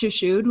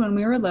shoo-shooed when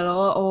we were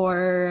little,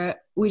 or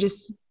we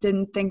just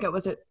didn't think it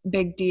was a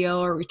big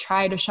deal, or we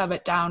try to shove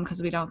it down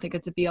because we don't think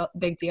it's a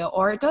big deal,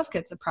 or it does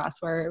get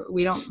suppressed where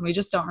we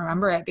just don't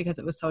remember it because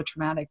it was so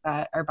traumatic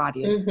that our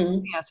body is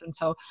protecting us. And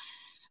so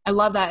I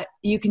love that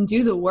you can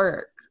do the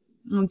work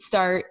and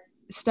start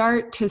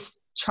to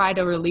try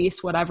to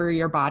release whatever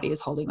your body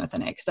is holding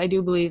within it. Because I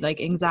do believe like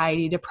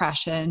anxiety,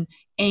 depression,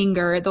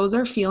 anger, those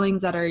are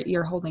feelings that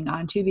you're holding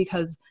on to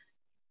because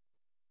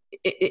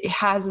it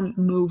hasn't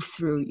moved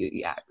through you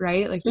yet,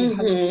 right? Like you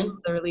haven't been able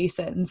to release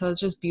it. And so it's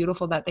just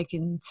beautiful that they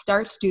can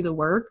start to do the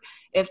work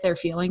if they're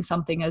feeling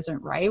something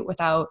isn't right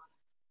without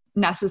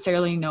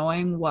necessarily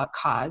knowing what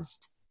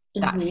caused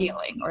that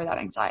feeling or that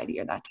anxiety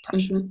or that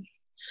depression.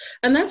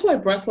 And that's why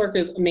breath work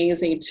is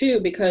amazing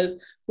too,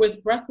 because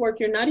with breath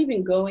work, you're not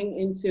even going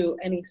into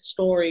any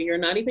story. You're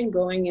not even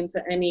going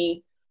into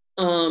any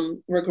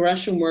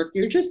regression work.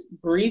 You're just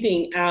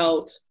breathing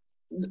out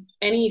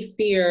any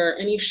fear,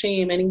 any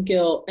shame, any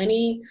guilt,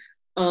 any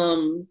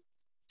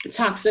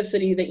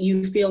toxicity that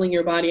you feel in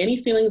your body, any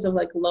feelings of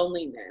like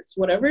loneliness,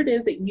 whatever it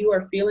is that you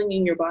are feeling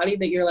in your body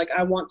that you're like,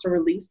 I want to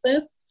release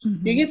this,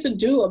 you get to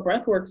do a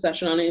breathwork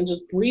session on it and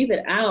just breathe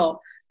it out.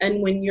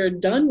 And when you're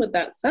done with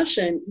that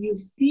session, you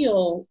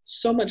feel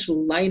so much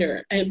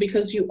lighter, and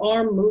because you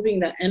are moving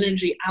that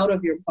energy out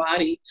of your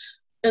body.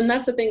 And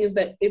that's the thing, is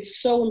that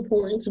it's so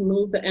important to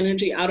move the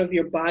energy out of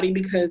your body,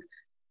 because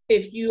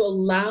if you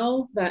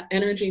allow that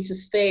energy to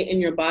stay in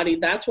your body,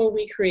 that's where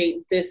we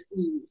create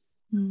dis-ease.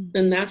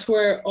 And that's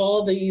where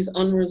all these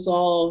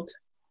unresolved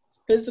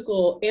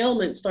physical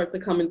ailments start to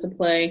come into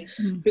play,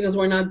 because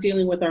we're not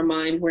dealing with our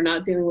mind, we're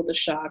not dealing with the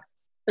shock,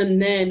 and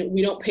then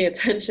we don't pay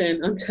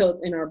attention until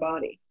it's in our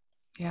body.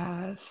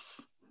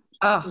 Yes.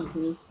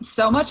 Oh,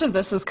 so much of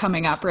this is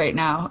coming up right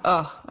now.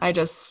 Oh,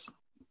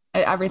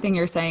 everything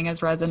you're saying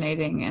is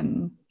resonating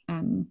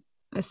and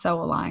is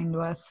so aligned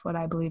with what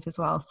I believe as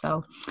well.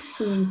 So,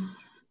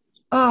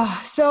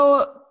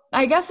 so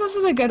I guess this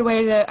is a good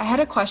way I had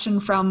a question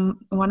from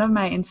one of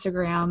my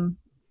Instagram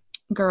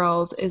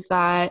girls, is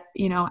that,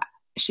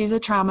 she's a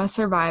trauma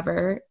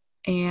survivor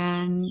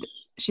and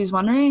she's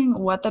wondering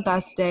what the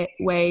best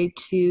way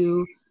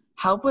to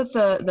help with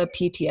the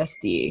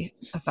PTSD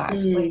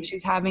effects. Like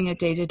she's having it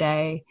day to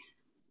day.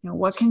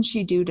 What can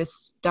she do to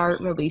start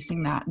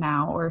releasing that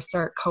now, or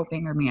start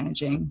coping or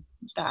managing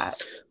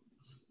that?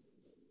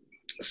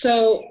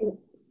 So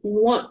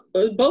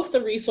both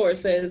the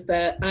resources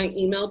that I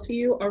emailed to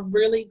you are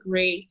really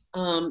great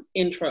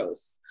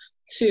intros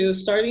to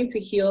starting to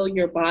heal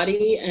your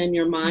body and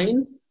your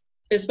mind,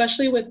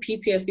 especially with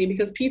PTSD,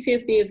 because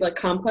PTSD is like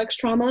complex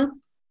trauma.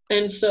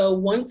 And so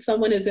once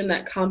someone is in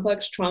that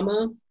complex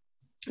trauma,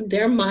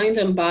 their mind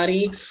and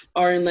body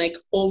are in like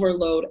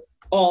overload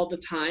all the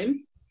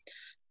time.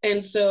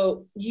 And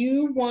so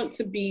you want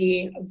to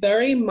be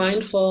very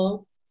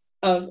mindful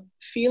of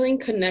feeling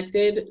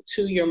connected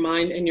to your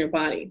mind and your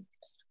body.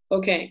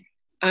 Okay,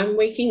 I'm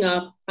waking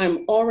up,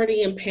 I'm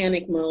already in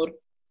panic mode.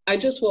 I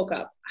just woke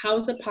up. How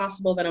is it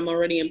possible that I'm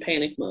already in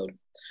panic mode?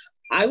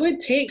 I would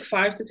take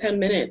 5 to 10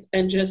 minutes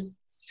and just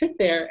sit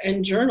there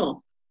and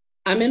journal.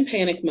 I'm in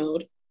panic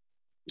mode.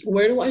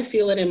 Where do I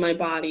feel it in my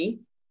body?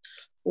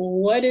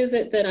 What is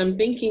it that I'm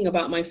thinking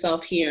about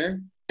myself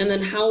here? And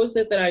then how is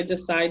it that I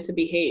decide to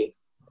behave?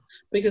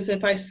 Because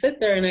if I sit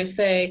there and I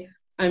say,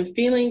 I'm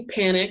feeling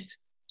panicked,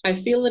 I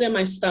feel it in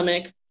my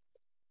stomach,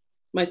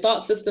 my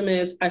thought system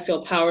is, I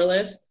feel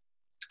powerless,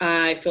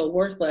 I feel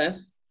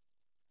worthless.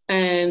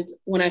 And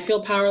when I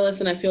feel powerless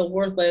and I feel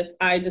worthless,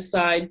 I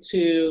decide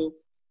to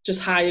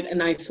just hide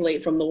and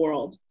isolate from the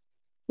world.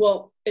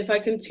 Well, if I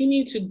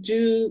continue to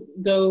do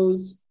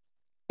those,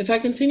 if I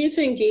continue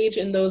to engage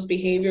in those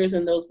behaviors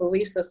and those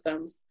belief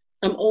systems,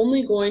 I'm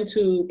only going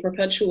to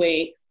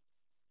perpetuate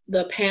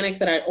the panic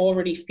that I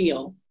already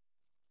feel.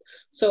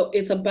 So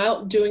it's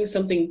about doing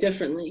something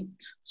differently.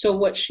 So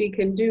what she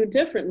can do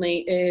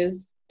differently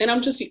is, and I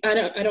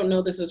don't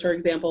know this is her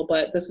example,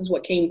 but this is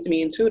what came to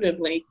me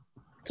intuitively.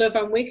 So if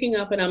I'm waking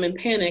up and I'm in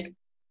panic,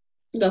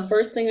 the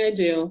first thing I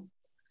do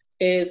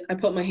is I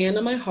put my hand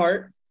on my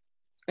heart,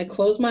 I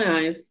close my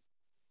eyes,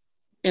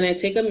 and I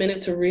take a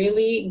minute to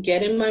really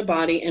get in my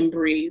body and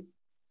breathe.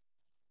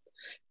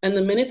 And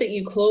the minute that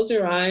you close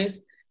your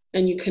eyes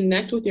and you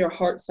connect with your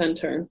heart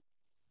center,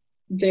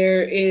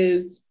 there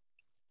is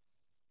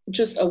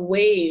just a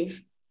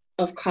wave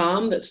of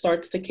calm that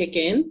starts to kick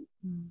in.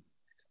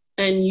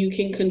 And you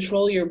can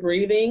control your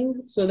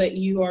breathing so that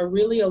you are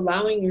really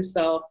allowing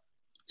yourself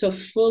to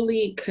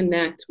fully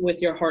connect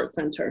with your heart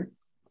center.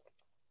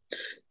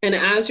 And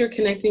as you're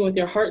connecting with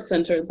your heart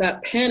center,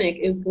 that panic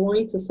is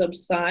going to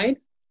subside.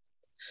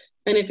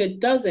 And if it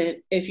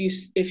doesn't, if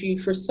you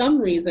for some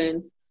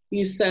reason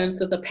you sense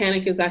that the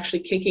panic is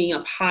actually kicking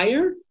up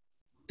higher,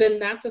 then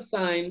that's a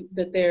sign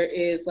that there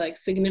is like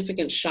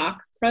significant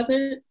shock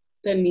present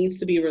that needs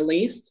to be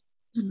released.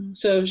 Mm-hmm.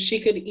 So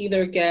she could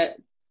either get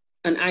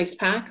an ice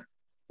pack,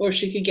 or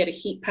she could get a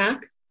heat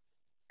pack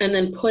and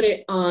then put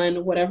it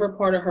on whatever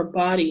part of her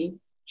body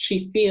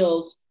she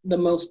feels the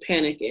most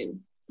panic in.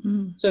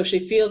 Mm. So if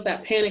she feels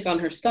that panic on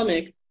her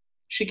stomach,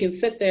 she can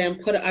sit there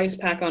and put an ice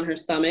pack on her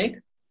stomach,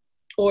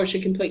 or she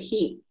can put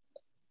heat.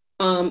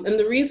 And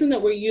the reason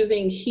that we're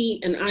using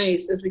heat and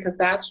ice is because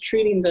that's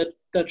treating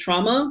the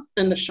trauma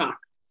and the shock.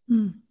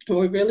 Mm. And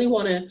we really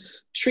want to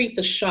treat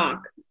the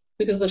shock,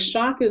 because the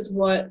shock is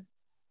what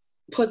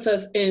puts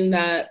us in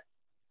that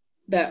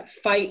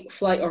fight,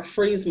 flight, or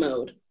freeze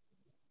mode.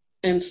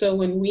 And so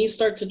when we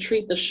start to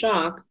treat the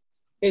shock,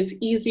 it's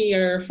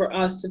easier for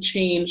us to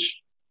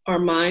change our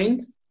mind.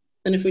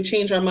 And if we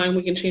change our mind,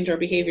 we can change our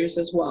behaviors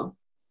as well.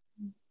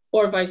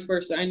 Or vice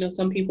versa. I know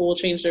some people will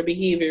change their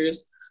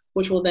behaviors,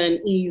 which will then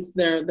ease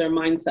their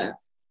mindset.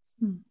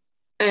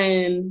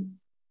 And,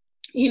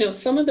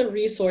 some of the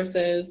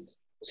resources,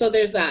 so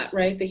there's that,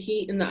 right? The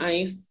heat and the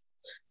ice.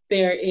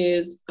 There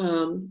is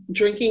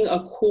drinking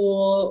a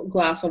cool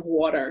glass of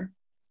water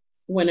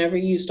whenever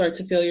you start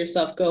to feel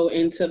yourself go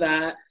into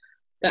that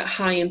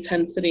high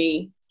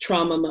intensity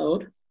trauma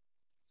mode.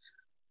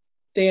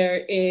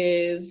 There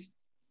is,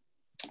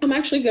 I'm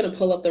actually going to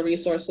pull up the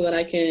resource so that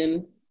I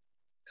can,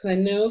 because I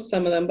know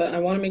some of them, but I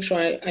want to make sure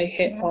I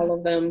hit all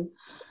of them.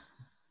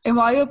 And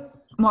while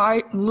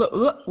I'm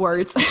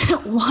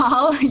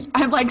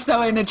like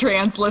so in a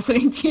trance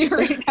listening to you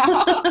right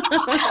now.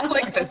 I'm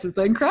like, this is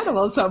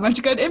incredible. So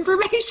much good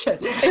information.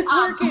 It's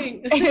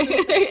working.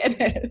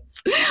 It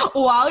is.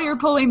 While you're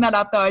pulling that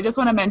up though, I just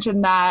want to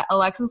mention that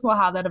Alexis will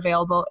have that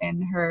available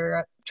in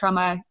her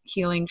trauma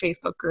healing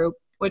Facebook group,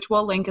 which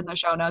we'll link in the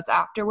show notes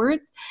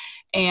afterwards.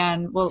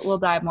 And we'll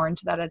dive more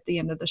into that at the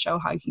end of the show,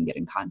 how you can get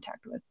in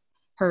contact with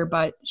her,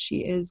 but she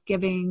is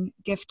gifting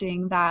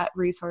that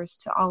resource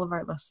to all of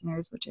our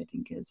listeners, which I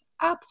think is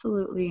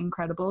absolutely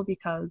incredible,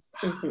 because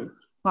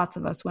lots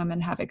of us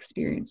women have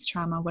experienced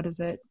trauma. What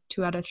is it?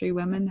 2 out of 3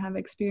 women have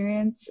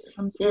experienced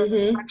some sort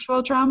of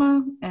sexual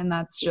trauma, and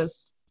that's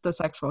just the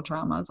sexual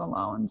traumas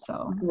alone.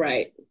 So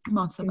right,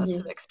 most of us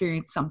have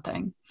experienced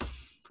something.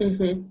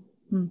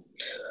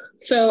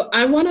 So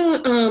I'm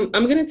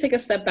going to take a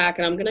step back,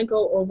 and I'm going to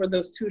go over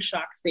those 2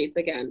 shock states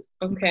again.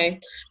 Okay.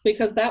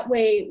 Because that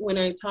way, when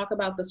I talk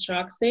about the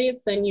shock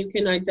states, then you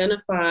can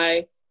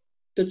identify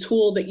the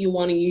tool that you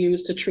want to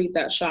use to treat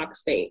that shock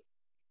state.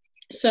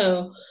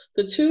 So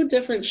the 2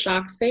 different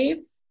shock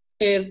states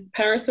is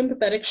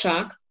parasympathetic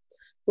shock,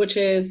 which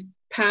is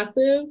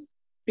passive,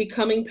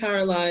 becoming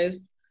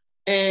paralyzed,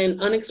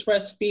 and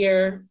unexpressed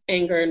fear,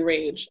 anger, and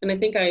rage. And I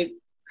think I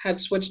had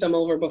switched them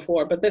over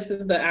before, but this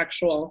is the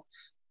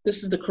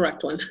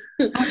correct one.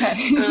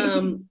 Okay.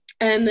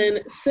 And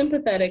then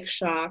sympathetic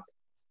shock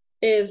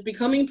is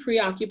becoming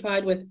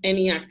preoccupied with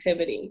any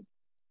activity.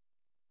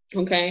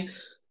 Okay.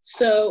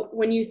 So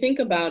when you think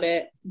about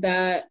it,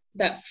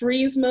 that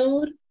freeze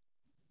mode,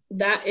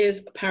 that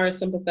is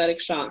parasympathetic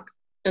shock.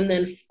 And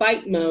then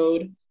fight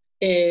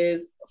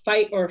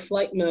or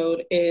flight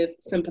mode is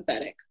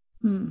sympathetic.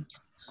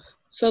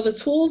 So the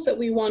tools that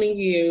we want to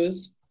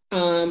use,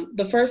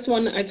 the first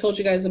one I told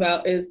you guys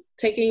about is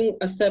taking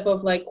a sip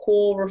of like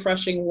cool,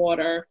 refreshing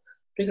water,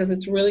 because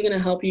it's really going to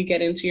help you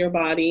get into your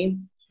body.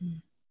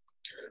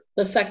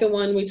 The second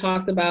one we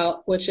talked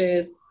about, which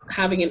is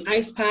having an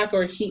ice pack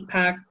or a heat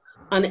pack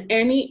on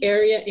any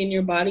area in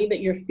your body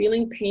that you're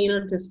feeling pain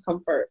or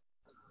discomfort.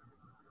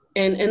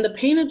 And the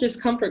pain or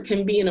discomfort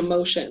can be an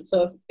emotion.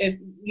 So if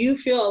you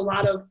feel a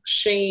lot of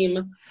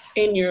shame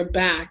in your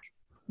back,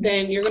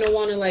 then you're going to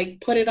want to like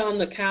put it on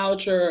the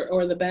couch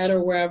or the bed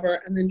or wherever,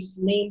 and then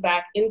just lean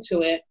back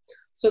into it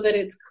so that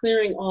it's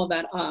clearing all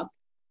that up.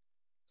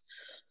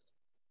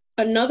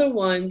 Another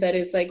one that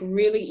is like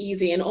really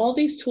easy, and all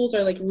these tools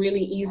are like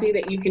really easy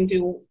that you can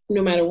do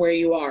no matter where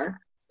you are.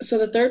 So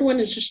the third one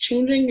is just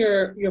changing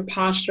your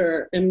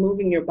posture and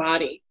moving your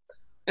body.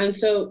 And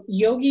so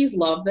yogis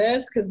love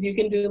this, because you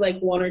can do like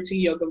 1 or 2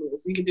 yoga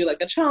moves. You can do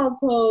like a child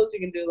pose. You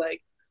can do like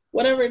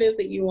whatever it is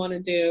that you want to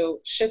do,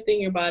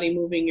 shifting your body,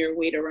 moving your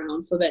weight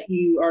around so that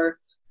you are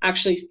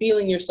actually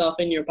feeling yourself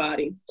in your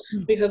body.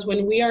 Because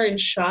when we are in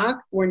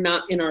shock, we're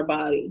not in our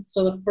body.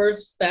 So the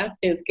first step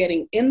is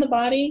getting in the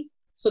body,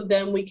 so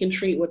then we can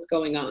treat what's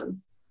going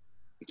on.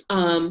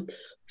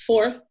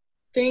 Fourth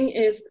thing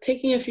is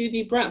taking a few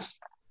deep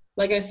breaths.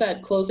 Like I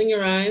said, closing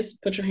your eyes,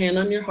 put your hand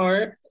on your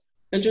heart,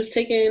 and just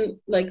taking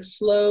like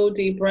slow,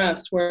 deep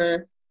breaths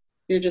where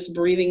you're just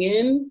breathing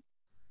in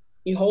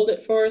You hold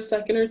it for a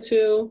second or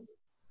two,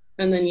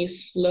 and then you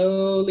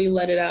slowly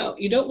let it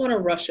out. You don't want to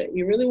rush it.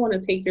 You really want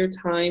to take your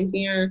time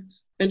here,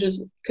 and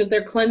just, because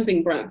they're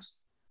cleansing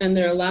breaths and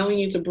they're allowing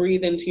you to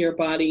breathe into your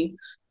body,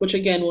 which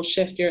again will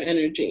shift your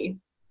energy.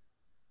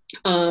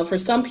 For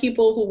some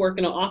people who work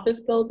in an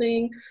office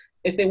building,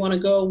 if they want to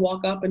go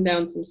walk up and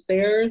down some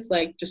stairs,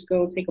 like just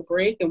go take a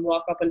break and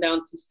walk up and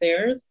down some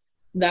stairs,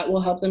 that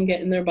will help them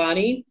get in their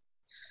body.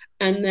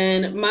 And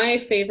then my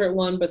favorite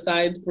one,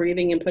 besides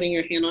breathing and putting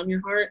your hand on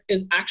your heart,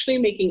 is actually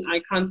making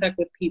eye contact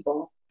with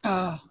people.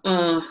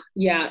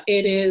 Yeah,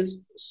 it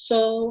is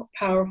so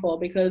powerful,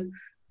 because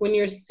when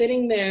you're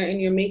sitting there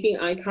and you're making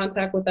eye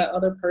contact with that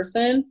other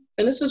person,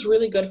 and this is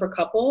really good for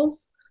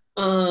couples,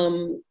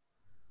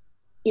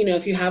 you know,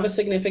 if you have a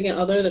significant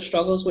other that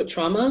struggles with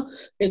trauma,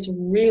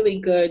 it's really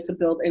good to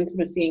build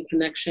intimacy and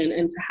connection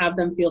and to have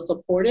them feel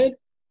supported.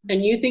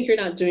 And you think you're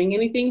not doing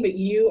anything, but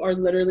you are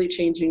literally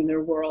changing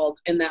their world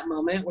in that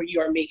moment where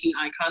you are making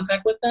eye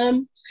contact with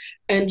them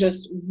and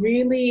just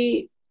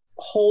really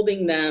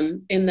holding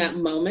them in that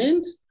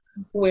moment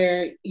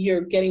where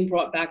you're getting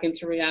brought back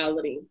into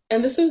reality.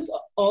 And this is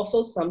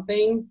also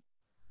something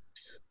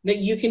that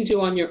you can do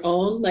on your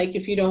own. Like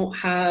if you don't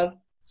have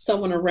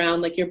someone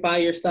around, like you're by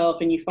yourself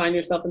and you find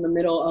yourself in the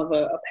middle of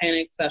a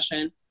panic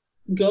session,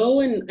 go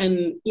and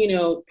you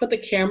know, put the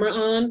camera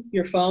on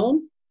your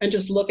phone and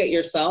just look at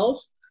yourself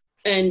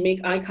and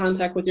make eye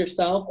contact with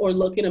yourself, or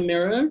look in a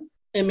mirror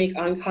and make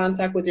eye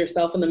contact with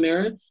yourself in the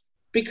mirror,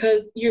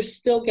 because you're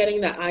still getting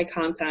that eye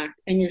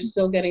contact and you're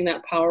still getting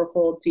that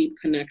powerful, deep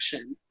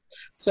connection.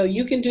 So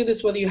you can do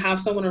this whether you have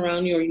someone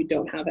around you or you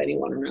don't have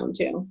anyone around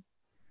you.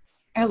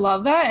 I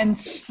love that. And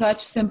such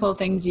simple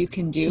things you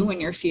can do when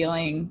you're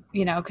feeling,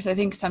 you know, because I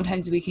think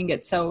sometimes we can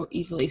get so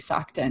easily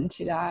sucked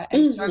into that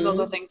and struggle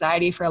with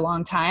anxiety for a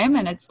long time,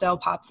 and it still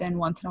pops in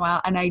once in a while.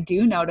 And I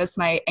do notice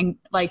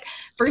like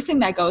first thing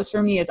that goes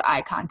for me is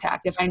eye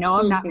contact. If I know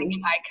I'm not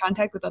making eye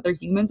contact with other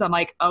humans, I'm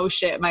like, oh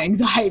shit, my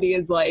anxiety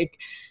is like,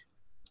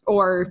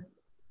 or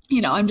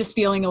you know, I'm just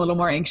feeling a little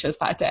more anxious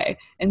that day.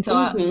 And so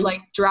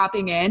like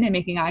dropping in and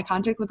making eye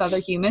contact with other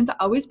humans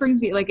always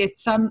brings me, like,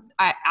 it's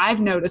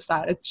I've noticed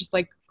that it's just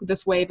like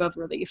this wave of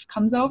relief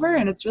comes over.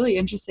 And it's really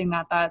interesting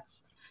that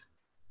that's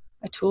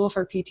a tool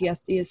for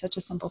PTSD, is such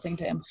a simple thing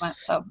to implement.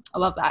 So I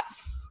love that.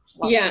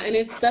 Yeah. And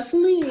it's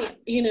definitely,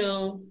 you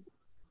know,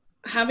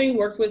 having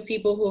worked with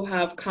people who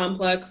have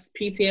complex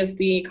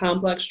PTSD,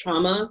 complex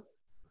trauma,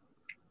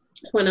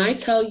 when I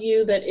tell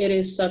you that it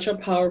is such a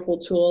powerful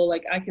tool,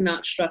 like I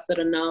cannot stress it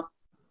enough.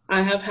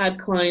 I have had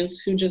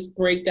clients who just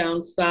break down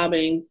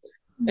sobbing.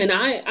 And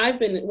I've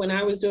been, when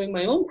I was doing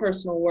my own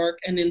personal work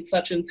and in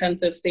such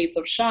intensive states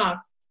of shock,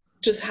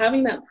 just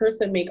having that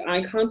person make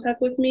eye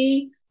contact with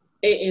me,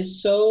 it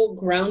is so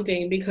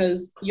grounding,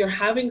 because you're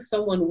having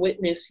someone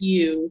witness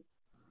you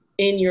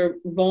in your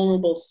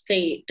vulnerable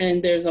state.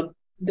 And there's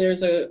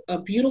a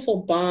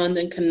beautiful bond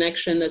and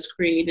connection that's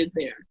created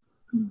there.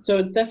 So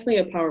it's definitely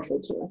a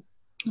powerful tool.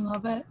 I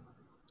love it.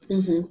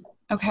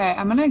 Okay,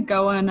 I'm gonna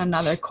go on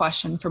another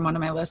question from one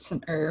of my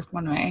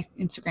one of my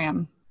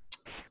Instagram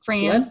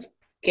friends. Let's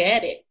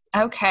get it.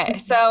 Okay,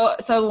 so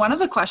one of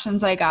the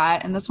questions I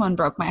got, and this one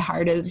broke my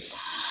heart, is,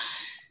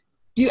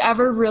 do you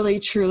ever really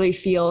truly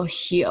feel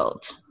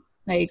healed?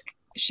 Like,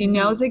 she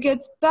knows it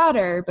gets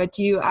better, but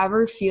do you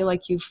ever feel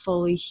like you've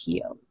fully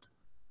healed?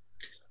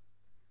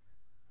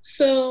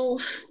 So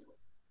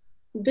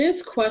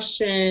this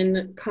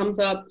question comes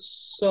up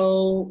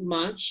so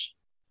much.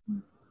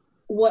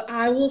 What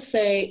I will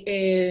say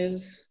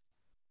is,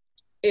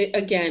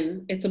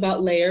 it's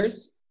about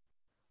layers.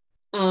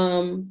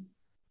 I'll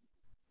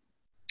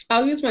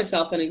use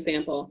myself an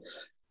example.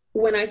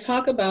 When I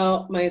talk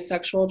about my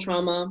sexual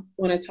trauma,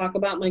 when I talk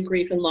about my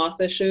grief and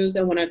loss issues,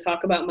 and when I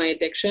talk about my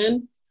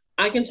addiction,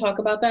 I can talk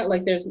about that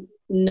like there's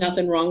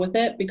nothing wrong with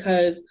it,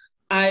 because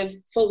I've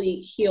fully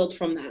healed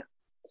from that.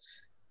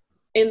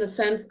 In the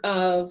sense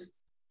of,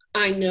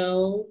 I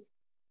know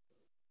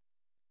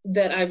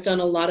that I've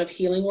done a lot of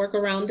healing work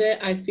around it.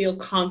 I feel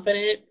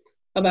confident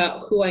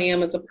about who I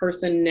am as a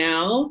person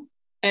now,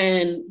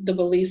 and the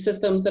belief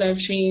systems that I've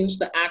changed,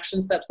 the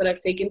action steps that I've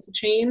taken to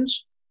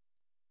change.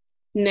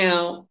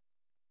 Now,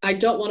 I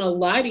don't want to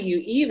lie to you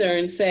either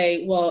and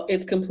say, well,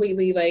 it's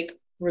completely like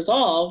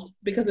resolved,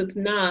 because it's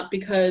not,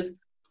 because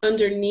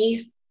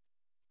underneath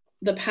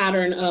the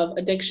pattern of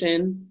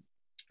addiction,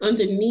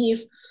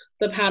 underneath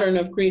the pattern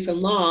of grief and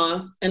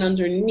loss, and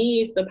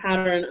underneath the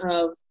pattern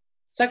of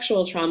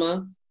sexual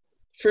trauma,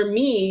 for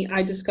me,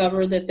 I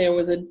discovered that there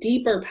was a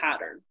deeper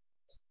pattern.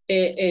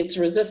 It's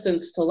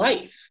resistance to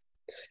life.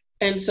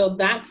 And so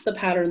that's the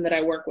pattern that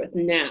I work with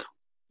now.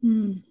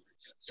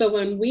 So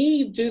when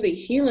we do the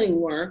healing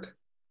work,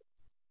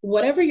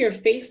 whatever you're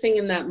facing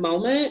in that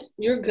moment,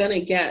 you're going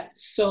to get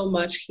so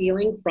much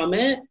healing from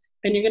it,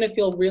 and you're going to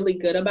feel really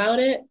good about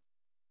it.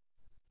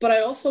 But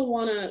I also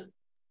want to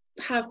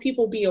have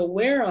people be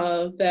aware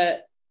of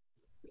that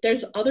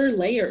there's other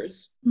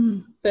layers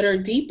that are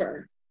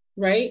deeper,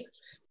 right?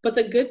 But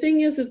the good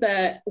thing is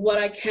that what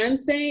I can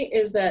say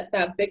is that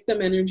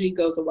victim energy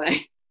goes away.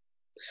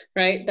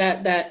 right?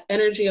 That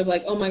energy of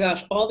like, oh my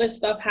gosh, all this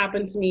stuff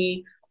happened to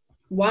me.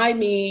 Why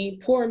me?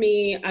 Poor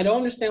me. I don't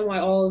understand why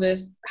all of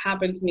this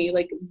happened to me.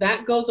 Like,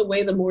 that goes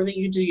away the more that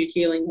you do your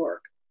healing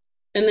work.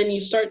 And then you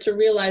start to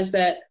realize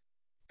that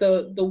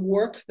the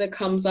work that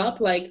comes up,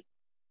 like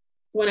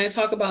when I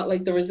talk about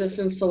like the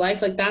resistance to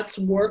life, like that's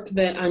work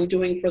that I'm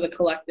doing for the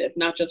collective,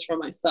 not just for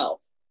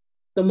myself.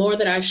 The more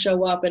that I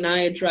show up and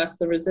I address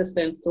the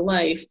resistance to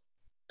life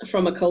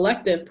from a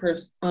collective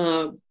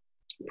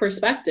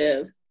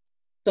perspective,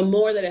 the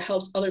more that it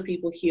helps other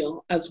people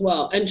heal as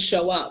well and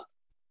show up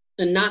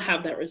and not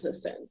have that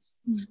resistance.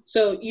 Mm-hmm.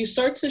 So you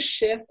start to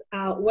shift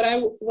out. What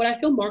I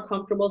feel more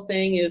comfortable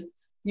saying is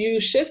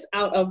you shift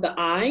out of the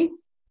I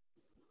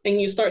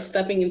and you start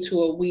stepping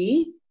into a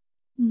we,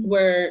 mm-hmm.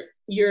 where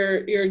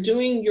you're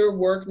doing your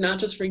work not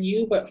just for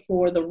you, but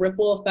for the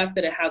ripple effect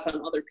that it has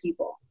on other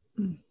people.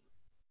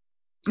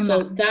 Mm-hmm.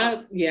 So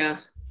that,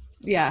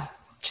 yeah,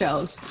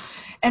 chills.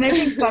 And I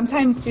think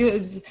sometimes too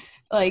is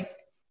like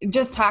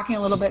just talking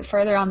a little bit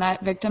further on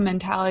that victim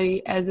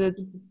mentality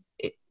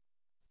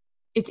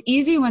it's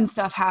easy when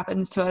stuff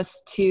happens to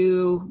us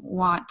to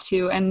want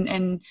to,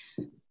 and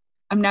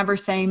I'm never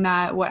saying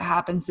that what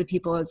happens to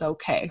people is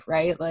okay,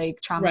 right? Like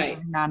traumas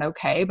are not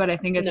okay, but I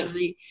think it's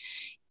really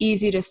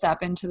easy to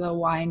step into the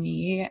why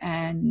me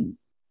and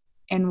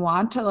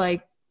want to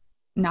like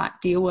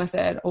not deal with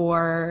it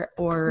or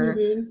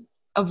mm-hmm.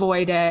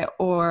 avoid it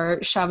or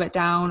shove it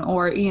down,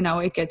 or, you know,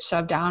 it gets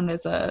shoved down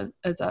as a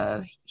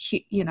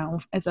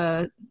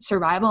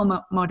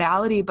survival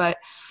modality. But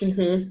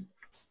mm-hmm.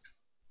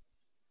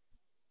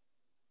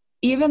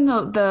 even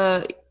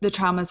the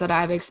traumas that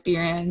I've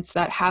experienced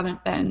that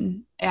haven't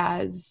been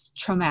as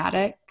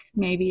traumatic,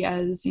 maybe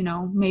as, you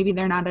know, maybe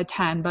they're not a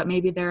 10, but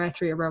maybe they're a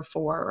 3 or a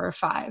 4 or a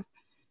 5.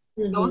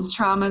 Mm-hmm. Those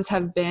traumas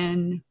have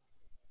been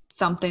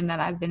something that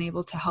I've been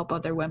able to help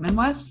other women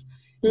with.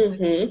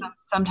 Mm-hmm. So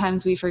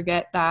sometimes we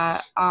forget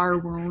that our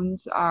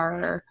wounds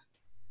are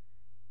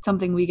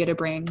something we get to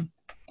bring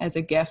as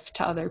a gift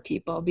to other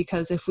people,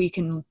 because if we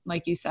can,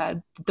 like you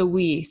said,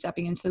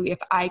 stepping into the we, if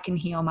I can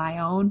heal my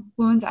own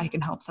wounds, I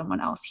can help someone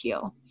else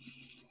heal.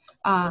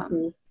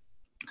 Mm-hmm.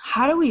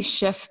 How do we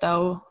shift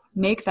though,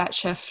 make that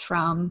shift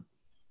from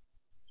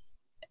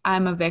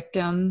I'm a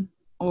victim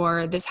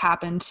or this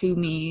happened to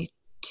me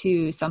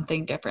to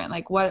something different?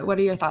 Like what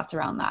are your thoughts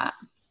around that?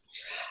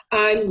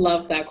 I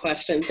love that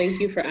question. Thank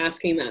you for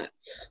asking that.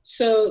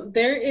 So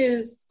there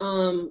is,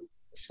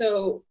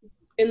 so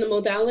in the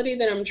modality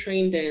that I'm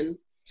trained in,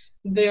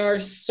 there are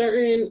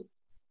certain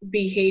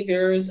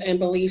behaviors and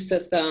belief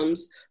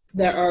systems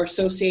that are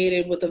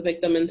associated with the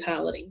victim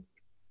mentality.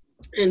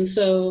 And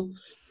so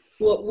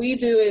what we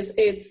do is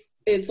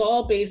it's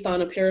all based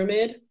on a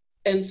pyramid.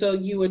 And so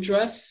you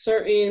address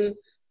certain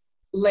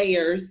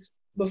layers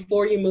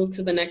before you move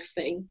to the next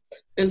thing.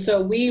 And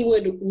so we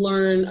would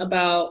learn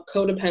about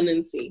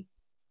codependency.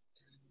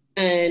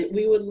 And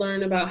we would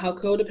learn about how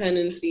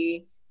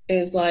codependency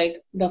is like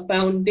the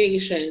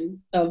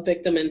foundation of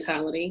victim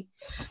mentality.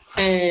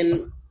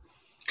 And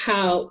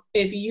how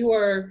if you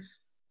are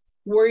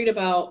worried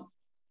about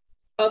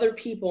other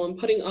people and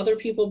putting other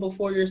people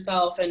before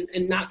yourself and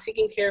not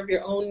taking care of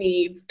your own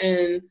needs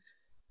and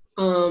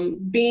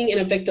being in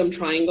a victim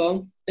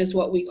triangle is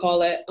what we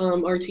call it.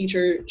 Our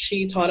teacher,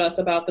 she taught us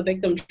about the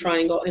victim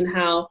triangle and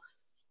how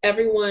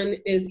everyone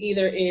is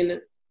either in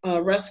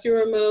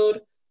rescuer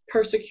mode,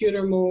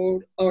 persecutor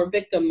mode, or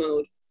victim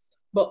mode.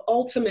 But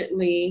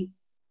ultimately,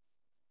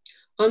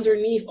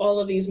 underneath all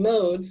of these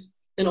modes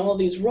and all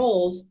these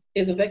roles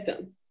is a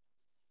victim,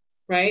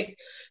 right?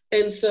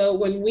 And so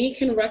when we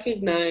can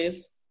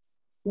recognize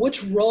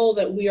which role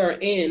that we are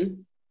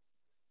in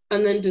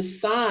and then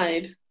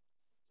decide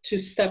to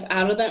step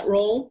out of that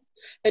role,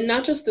 and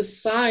not just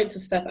decide to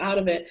step out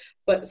of it,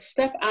 but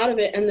step out of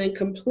it and then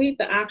complete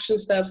the action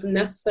steps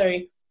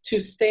necessary to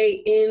stay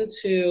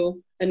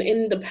into an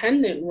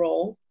independent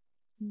role,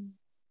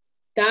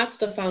 that's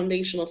the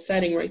foundational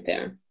setting right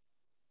there.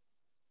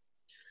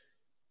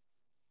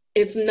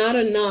 It's not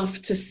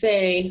enough to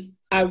say,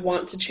 I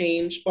want to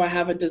change or I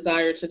have a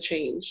desire to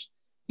change.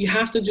 You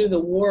have to do the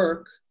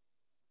work,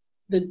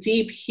 the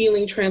deep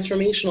healing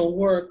transformational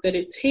work that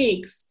it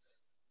takes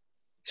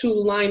to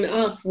line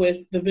up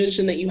with the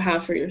vision that you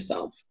have for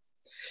yourself.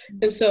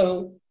 And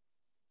so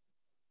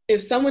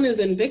if someone is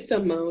in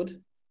victim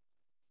mode,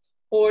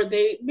 or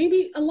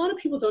maybe a lot of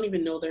people don't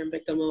even know they're in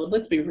victim mode.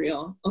 Let's be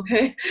real,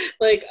 okay?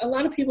 Like a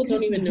lot of people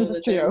don't even know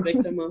that they're in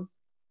victim mode.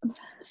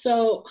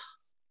 So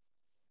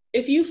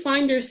if you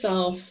find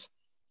yourself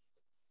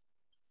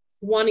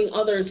wanting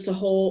others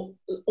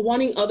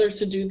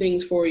to do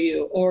things for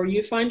you, or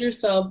you find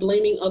yourself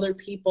blaming other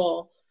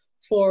people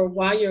for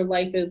why your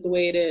life is the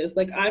way it is.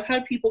 Like I've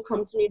had people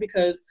come to me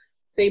because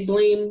they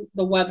blame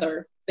the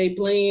weather. They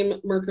blame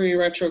Mercury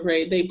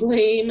retrograde. They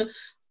blame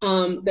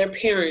their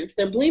parents.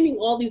 They're blaming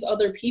all these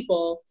other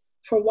people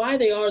for why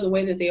they are the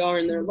way that they are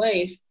in their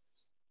life.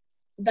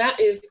 That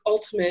is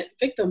ultimate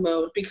victim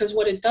mode, because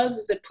what it does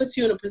is it puts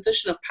you in a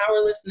position of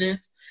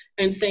powerlessness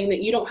and saying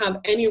that you don't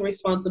have any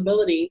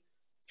responsibility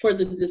for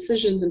the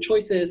decisions and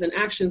choices and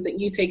actions that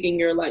you take in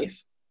your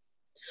life.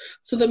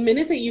 So the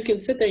minute that you can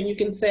sit there and you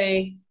can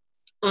say,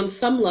 on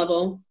some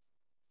level,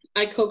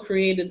 I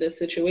co-created this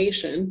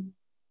situation,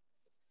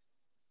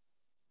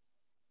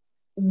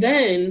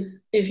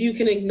 then if you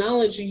can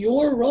acknowledge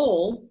your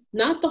role,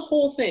 not the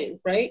whole thing,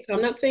 right?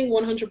 I'm not saying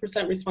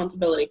 100%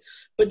 responsibility,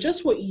 but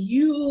just what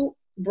you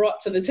brought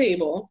to the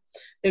table.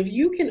 If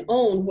you can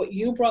own what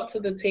you brought to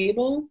the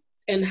table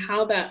and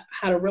how that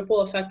had a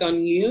ripple effect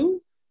on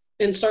you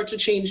and start to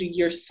change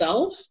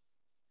yourself,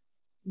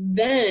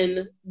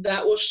 then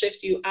that will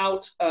shift you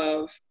out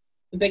of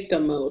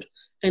victim mode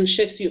and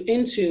shifts you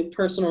into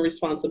personal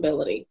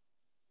responsibility.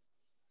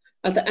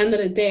 At the end of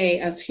the day,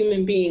 as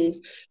human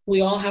beings,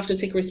 we all have to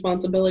take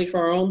responsibility for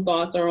our own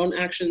thoughts, our own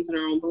actions, and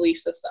our own belief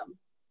system.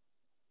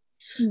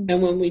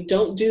 And when we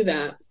don't do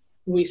that,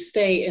 we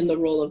stay in the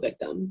role of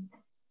victim.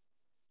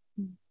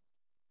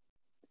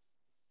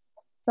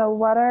 So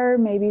what are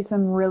maybe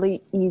some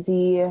really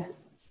easy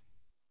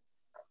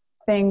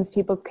things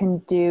people can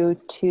do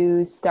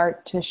to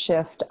start to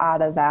shift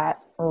out of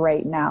that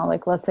right now?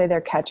 Like, let's say they're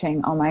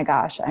catching, oh my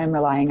gosh, I'm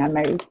relying on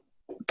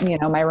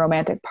my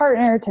romantic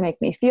partner to make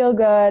me feel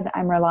good.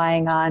 I'm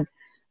relying on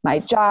my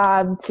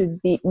job to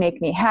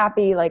make me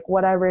happy, like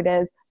whatever it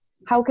is.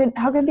 How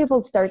can people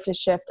start to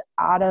shift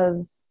out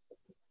of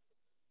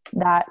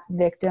that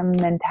victim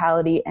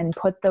mentality and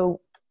put the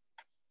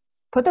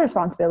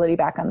responsibility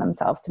back on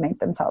themselves to make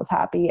themselves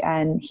happy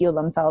and heal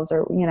themselves,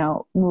 or,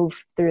 move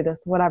through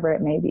this, whatever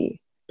it may be?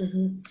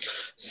 Mm-hmm.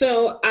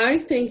 So I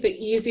think the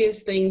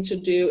easiest thing to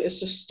do is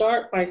to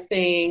start by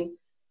saying,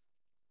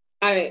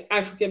 I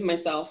forgive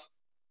myself.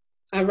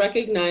 I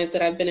recognize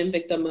that I've been in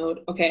victim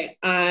mode. Okay,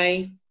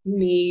 I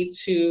need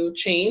to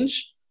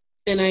change.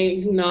 And I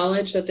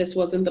acknowledge that this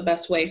wasn't the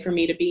best way for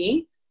me to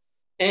be.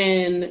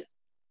 And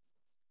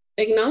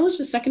acknowledge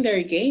the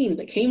secondary gain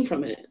that came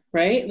from it,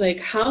 right?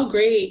 Like, how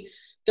great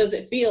does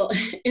it feel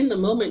in the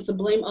moment to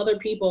blame other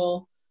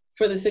people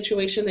for the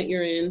situation that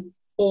you're in,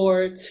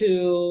 or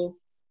to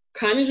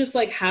kind of just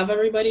like have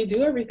everybody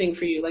do everything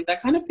for you? Like,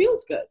 that kind of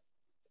feels good.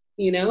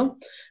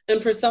 And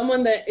for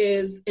someone that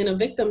is in a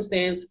victim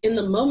stance, in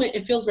the moment,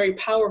 it feels very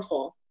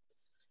powerful.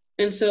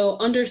 And so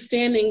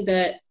understanding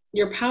that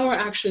your power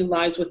actually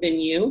lies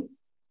within you.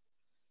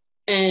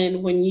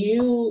 And when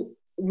you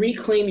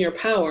reclaim your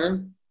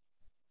power,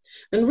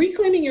 and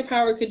reclaiming your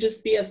power could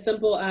just be as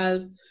simple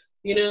as,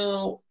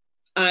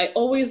 I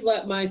always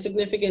let my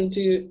significant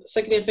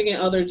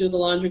other do the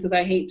laundry because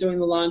I hate doing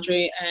the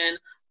laundry, and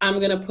I'm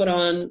going to put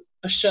on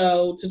a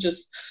show to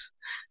just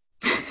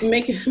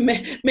make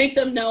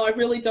them know I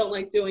really don't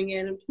like doing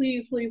it, and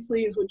please, please,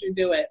 please, would you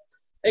do it?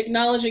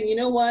 Acknowledging, you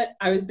know what,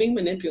 I was being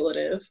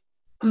manipulative,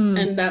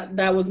 and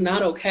that was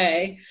not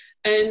okay.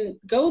 And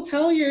go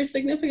tell your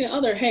significant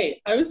other, hey,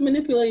 I was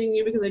manipulating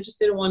you because I just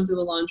didn't want to do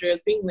the laundry. I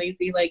was being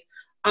lazy. Like,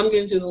 I'm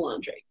going to do the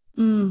laundry.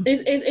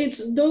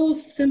 It's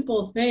those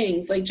simple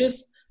things, like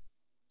just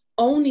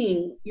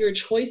owning your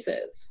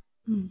choices,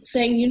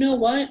 saying, you know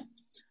what,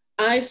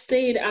 I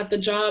stayed at the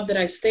job that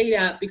I stayed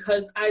at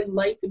because I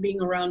liked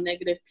being around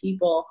negative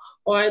people,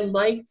 or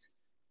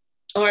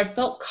I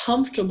felt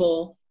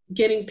comfortable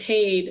getting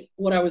paid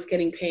what I was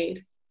getting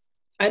paid.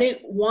 I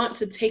didn't want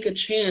to take a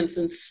chance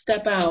and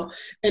step out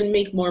and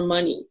make more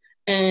money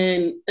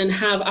and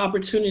have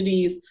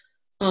opportunities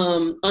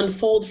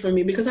unfold for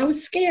me because I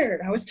was scared.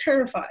 I was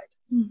terrified.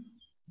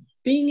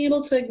 Being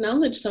able to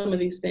acknowledge some of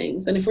these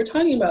things. And if we're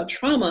talking about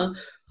trauma,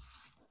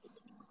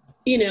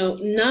 this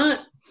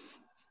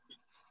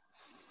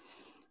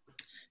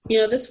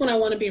one I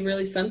want to be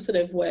really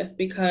sensitive with,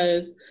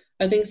 because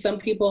I think some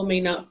people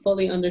may not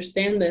fully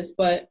understand this,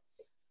 but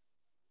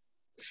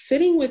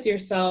sitting with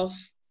yourself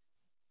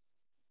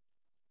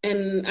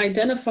and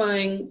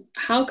identifying,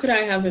 how could I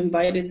have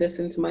invited this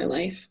into my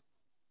life?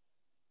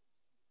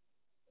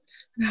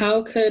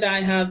 How could I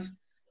have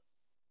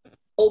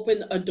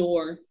opened a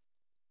door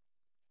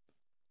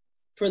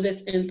for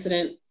this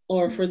incident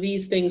or for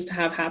these things to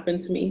have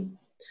happened to me?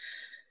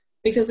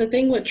 Because the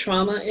thing with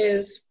trauma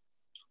is,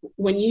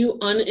 when you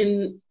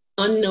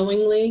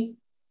unknowingly,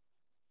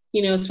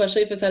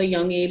 especially if it's at a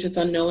young age, it's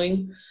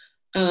unknowing,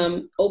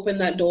 open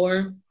that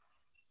door,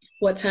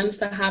 what tends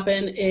to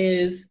happen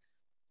is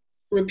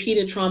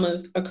repeated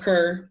traumas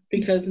occur,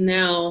 because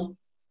now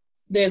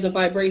there's a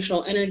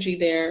vibrational energy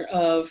there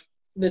of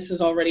this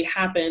has already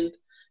happened,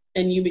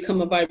 and you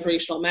become a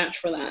vibrational match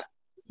for that.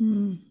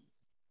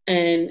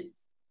 And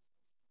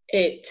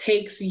it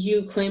takes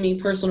you claiming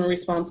personal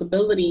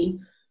responsibility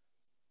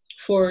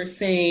for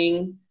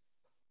saying,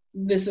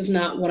 this is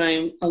not what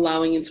I'm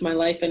allowing into my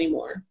life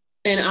anymore.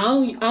 And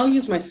I'll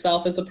use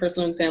myself as a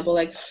personal example.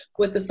 Like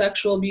with the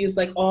sexual abuse,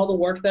 like all the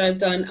work that I've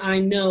done, I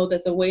know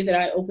that the way that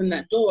I opened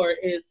that door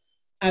is,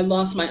 I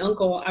lost my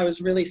uncle. I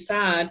was really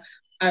sad.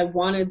 I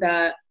wanted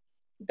that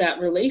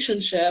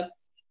relationship.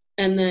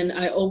 And then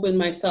I opened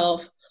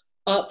myself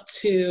up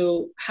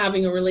to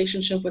having a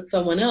relationship with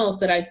someone else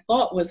that I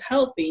thought was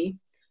healthy.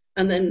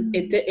 And then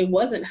it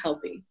wasn't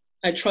healthy.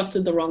 I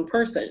trusted the wrong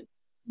person.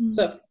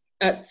 So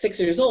at 6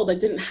 years old, I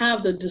didn't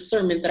have the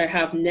discernment that I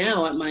have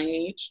now at my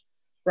age,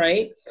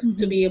 right? Mm-hmm.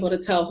 To be able to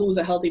tell who's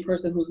a healthy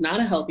person, who's not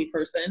a healthy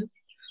person.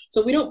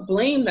 So we don't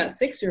blame that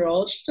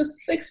 6-year-old. She's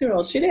just a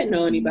 6-year-old. She didn't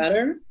know any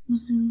better.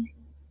 Mm-hmm.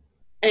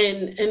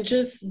 And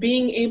just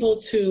being able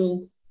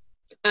to,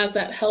 as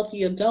that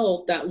healthy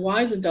adult, that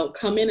wise adult,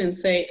 come in and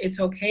say, it's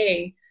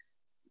okay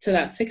to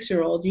that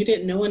 6-year-old. You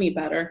didn't know any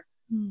better.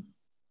 Mm.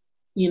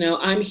 You know,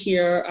 I'm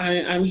here.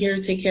 I'm here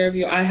to take care of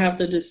you. I have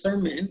the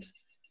discernment.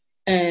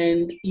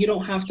 And you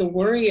don't have to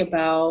worry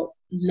about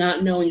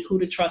not knowing who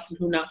to trust and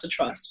who not to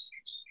trust.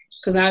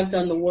 Because I've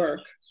done the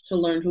work to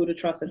learn who to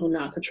trust and who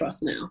not to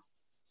trust now.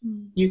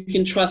 Mm. You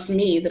can trust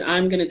me that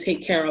I'm going to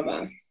take care of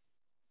us.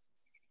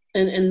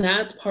 And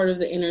that's part of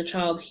the inner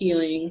child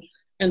healing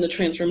and the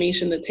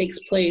transformation that takes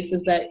place,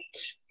 is that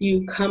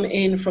you come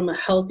in from a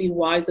healthy,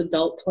 wise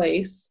adult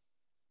place,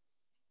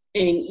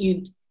 and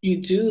you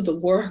do the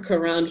work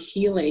around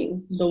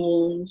healing the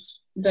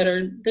wounds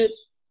that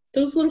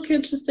those little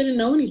kids just didn't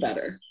know any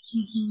better.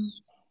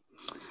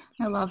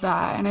 Mm-hmm. I love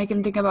that. And I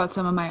can think about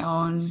some of my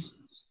own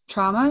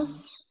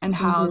traumas and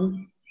how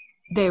mm-hmm.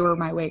 they were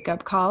my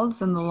wake-up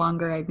calls. And the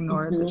longer I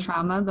ignored mm-hmm. the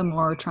trauma, the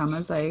more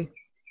traumas I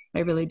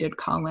really did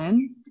call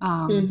in.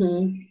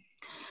 Mm-hmm.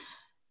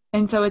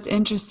 And so it's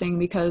interesting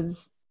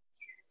because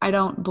I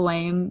don't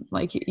blame,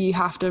 like you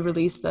have to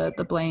release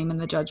the blame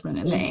and the judgment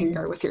and the mm-hmm.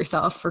 anger with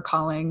yourself for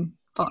calling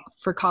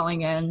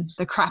in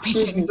the crappy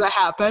things that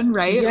happen,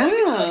 right? Yeah.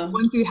 Like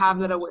once you have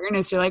that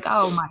awareness, you're like,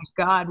 oh my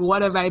God,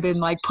 what have I been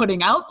like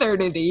putting out there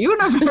to the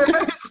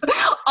universe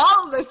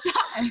all this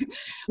time?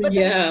 But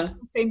then at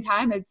the same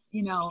time, it's,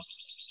 you know,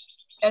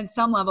 at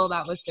some level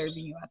that was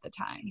serving you at the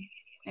time.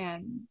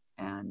 And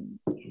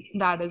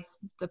that is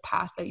the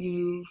path that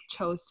you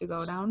chose to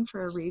go down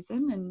for a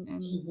reason. And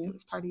mm-hmm. it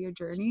was part of your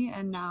journey.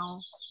 And now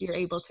you're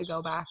able to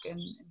go back and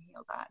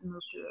heal that and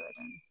move through it.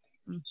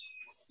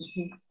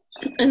 Mm-hmm.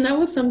 And that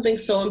was something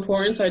so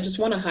important. So I just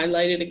want to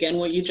highlight it again,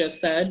 what you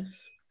just said.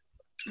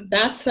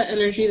 That's the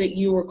energy that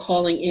you were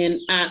calling in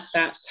at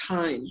that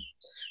time.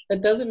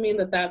 That doesn't mean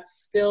that that's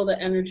still the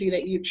energy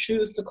that you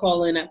choose to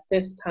call in at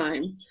this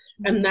time.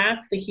 And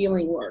that's the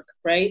healing work,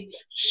 right?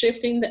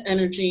 Shifting the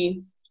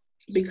energy,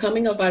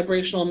 becoming a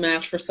vibrational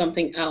match for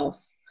something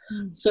else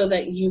so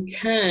that you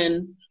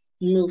can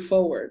move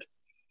forward.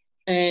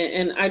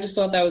 And I just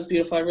thought that was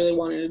beautiful. I really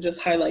wanted to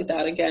just highlight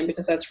that again,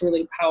 because that's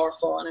really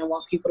powerful. And I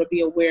want people to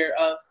be aware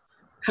of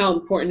how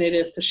important it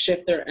is to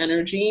shift their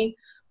energy,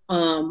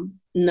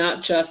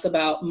 not just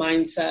about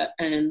mindset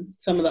and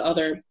some of the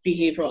other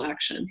behavioral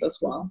actions as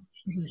well.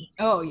 Mm-hmm.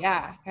 Oh,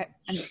 yeah.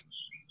 And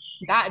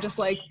that just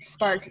like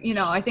spark, you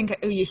know, I think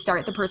you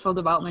start the personal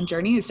development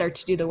journey, you start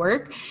to do the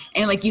work,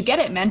 and like you get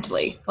it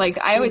mentally. Like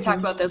I always talk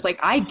about this, like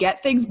I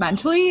get things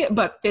mentally,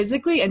 but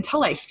physically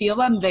until I feel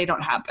them, they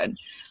don't happen.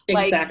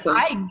 Exactly.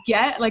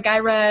 Like I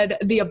read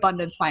The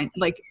Abundance Mind,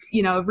 like,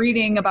 you know,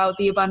 reading about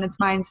the abundance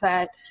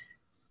mindset,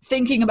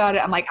 thinking about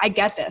it. I'm like, I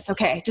get this.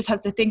 Okay. I just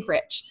have to think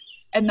rich.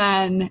 And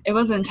then it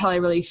wasn't until I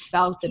really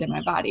felt it in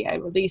my body. I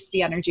released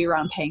the energy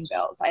around paying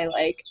bills.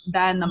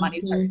 Then the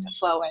money started to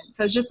flow in.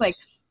 So it's just like,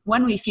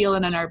 when we feel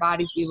it in our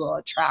bodies, we will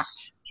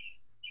attract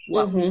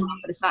what we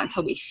want, but it's not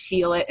until we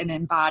feel it and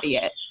embody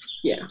it.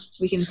 Yeah.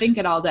 We can think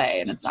it all day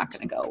and it's not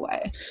going to go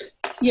away.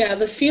 Yeah.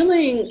 The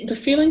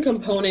feeling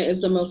component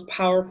is the most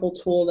powerful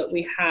tool that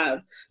we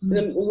have.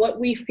 Mm-hmm.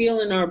 What we feel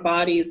in our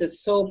bodies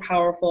is so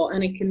powerful,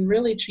 and it can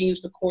really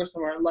change the course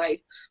of our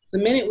life. The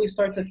minute we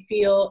start to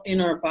feel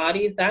in our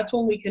bodies, that's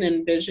when we can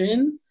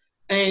envision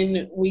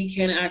and we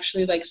can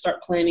actually like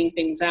start planning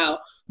things out.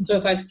 So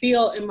if I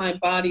feel in my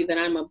body that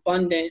I'm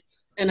abundant,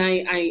 and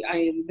I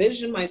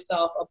envision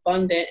myself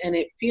abundant, and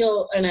I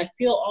feel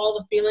all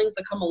the feelings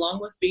that come along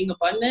with being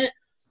abundant,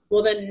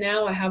 well then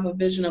now I have a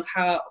vision of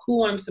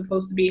who I'm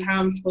supposed to be,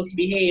 how I'm supposed to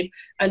behave,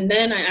 and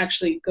then I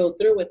actually go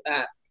through with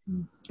that.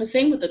 The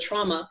same with the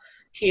trauma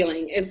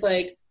healing. It's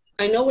like,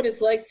 I know what it's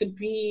like to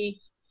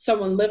be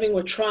someone living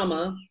with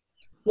trauma.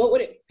 What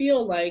would it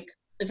feel like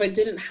if I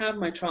didn't have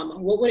my trauma?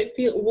 What would it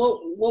feel?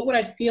 What would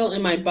I feel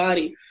in my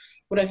body?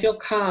 Would I feel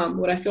calm?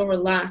 Would I feel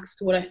relaxed?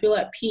 Would I feel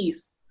at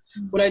peace?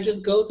 Would I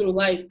just go through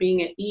life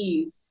being at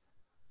ease?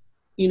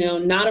 You know,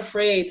 not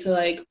afraid to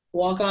like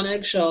walk on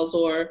eggshells,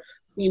 or,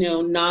 you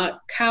know, not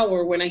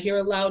cower when I hear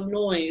a loud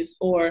noise,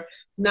 or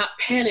not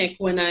panic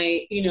when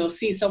I, you know,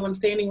 see someone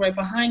standing right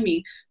behind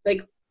me.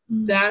 Like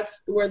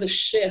that's where the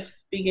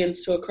shift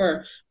begins to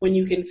occur. When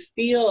you can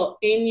feel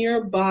in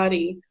your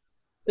body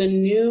the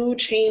new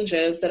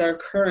changes that are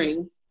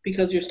occurring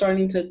because you're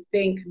starting to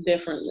think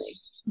differently.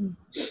 I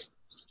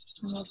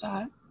love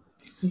that.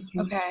 Mm-hmm.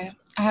 Okay.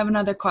 I have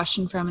another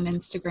question from an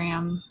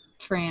Instagram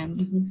friend.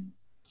 Mm-hmm.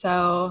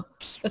 So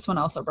this one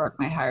also broke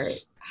my heart.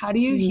 How do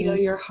you heal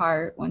your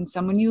heart when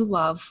someone you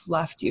love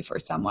left you for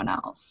someone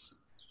else?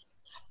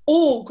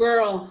 Oh,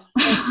 girl.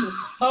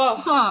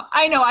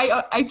 I know.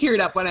 I teared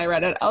up when I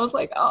read it. I was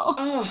like,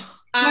 my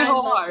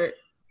whole heart.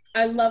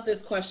 I love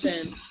this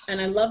question.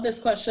 And I love this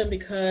question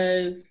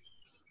because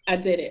I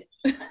did it.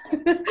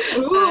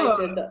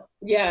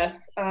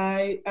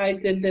 I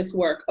did this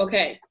work.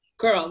 Okay,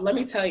 girl, let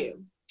me tell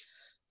you.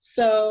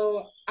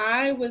 So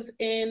I was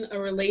in a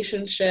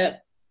relationship,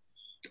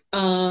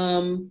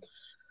 and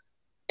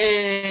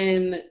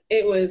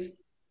it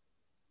was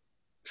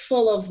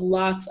full of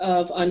lots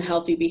of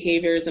unhealthy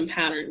behaviors and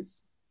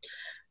patterns.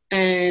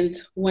 And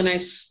when I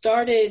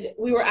started,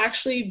 we were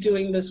actually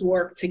doing this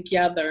work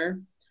together.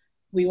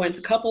 We went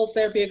to couples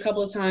therapy a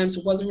couple of times.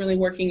 It wasn't really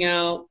working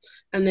out.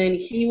 And then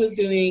he was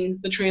doing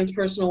the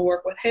transpersonal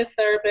work with his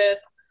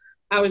therapist.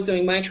 I was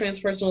doing my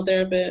transpersonal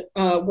therapy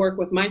work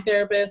with my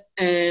therapist.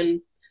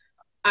 And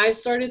I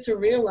started to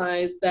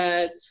realize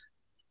that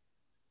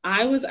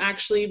I was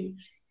actually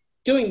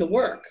doing the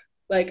work.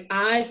 Like,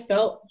 I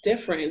felt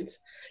different.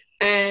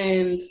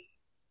 And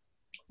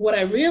what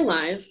I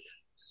realized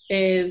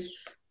is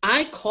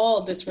I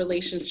called this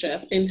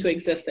relationship into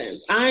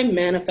existence. I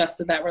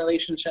manifested that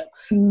relationship.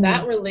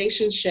 That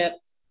relationship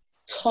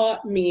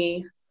taught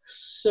me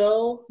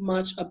so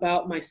much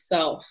about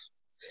myself.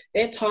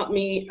 It taught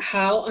me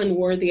how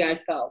unworthy I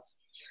felt,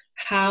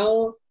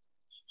 how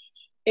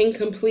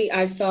incomplete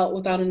I felt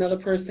without another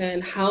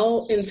person,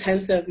 how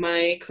intensive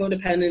my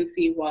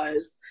codependency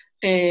was,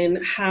 and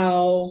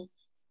how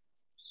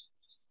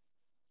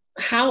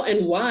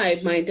and why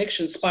my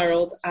addiction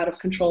spiraled out of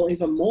control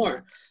even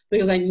more,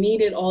 because I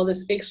needed all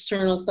this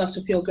external stuff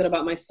to feel good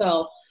about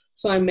myself.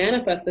 So I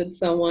manifested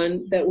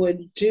someone that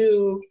would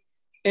do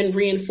and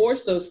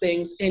reinforce those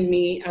things in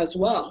me as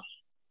well.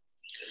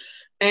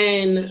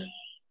 And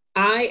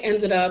I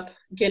ended up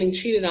getting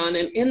cheated on.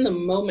 And in the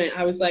moment,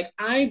 I was like,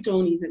 I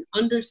don't even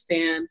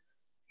understand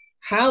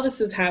how this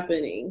is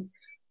happening.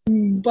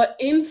 But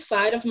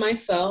inside of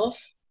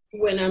myself,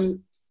 when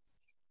I'm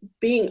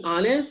being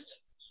honest,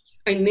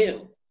 I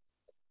knew.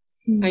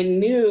 I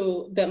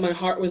knew that my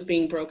heart was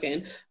being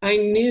broken. I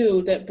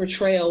knew that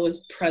betrayal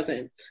was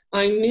present.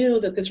 I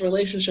knew that this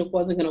relationship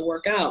wasn't going to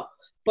work out.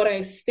 But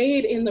I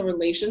stayed in the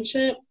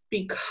relationship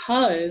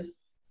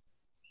because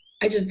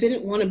I just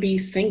didn't want to be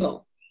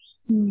single.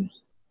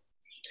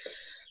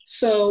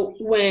 So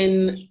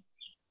when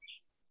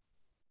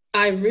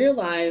I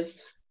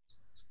realized,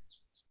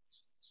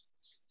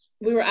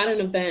 we were at an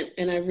event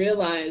and I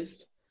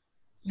realized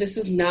this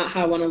is not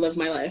how I want to live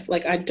my life.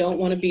 Like, I don't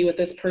want to be with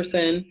this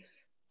person,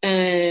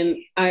 and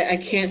I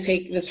can't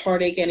take this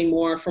heartache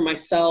anymore for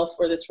myself,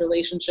 for this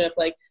relationship.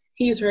 Like,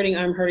 he's hurting,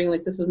 I'm hurting,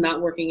 like, this is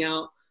not working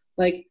out.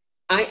 Like,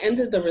 I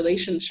ended the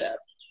relationship.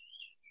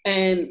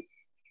 And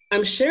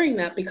I'm sharing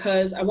that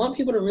because I want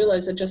people to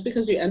realize that just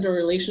because you end a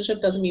relationship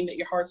doesn't mean that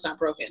your heart's not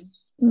broken.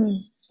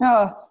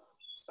 Oh,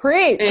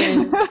 preach.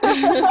 And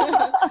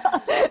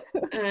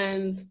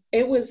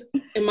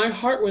and my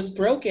heart was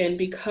broken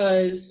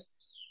because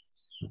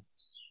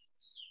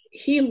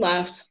he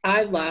left,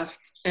 I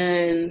left,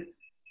 and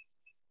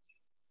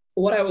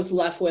what I was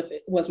left with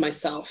was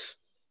myself.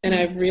 And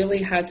I really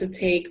had to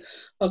take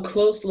a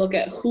close look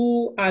at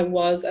who I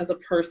was as a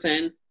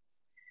person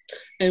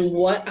and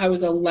what I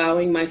was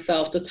allowing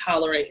myself to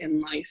tolerate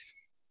in life.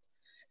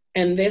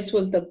 And this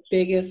was the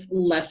biggest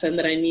lesson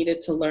that I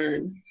needed to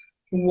learn.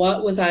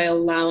 What was I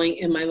allowing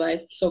in my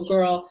life? So,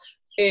 girl,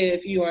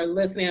 if you are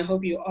listening, I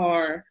hope you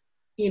are,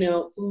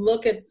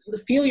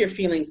 feel your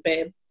feelings,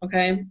 babe.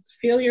 Okay?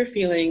 Feel your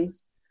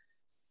feelings.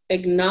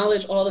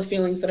 Acknowledge all the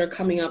feelings that are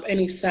coming up,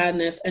 any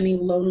sadness, any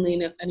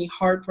loneliness, any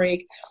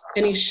heartbreak,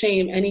 any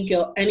shame, any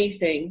guilt,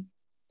 anything.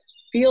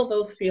 Feel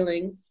those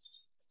feelings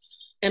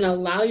and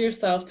allow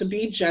yourself to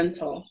be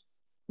gentle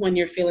when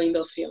you're feeling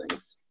those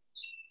feelings.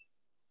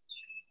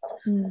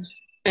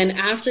 And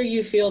after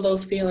you feel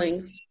those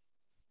feelings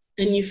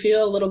and you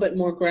feel a little bit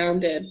more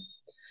grounded,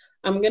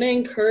 I'm going to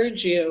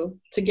encourage you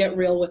to get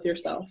real with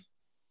yourself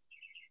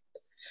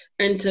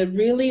and to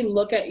really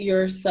look at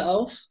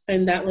yourself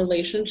and that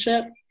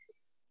relationship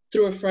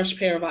through a fresh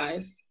pair of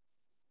eyes.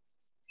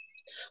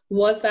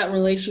 Was that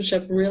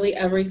relationship really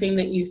everything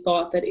that you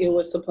thought that it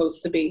was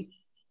supposed to be?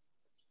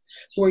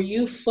 Were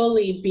you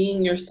fully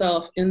being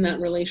yourself in that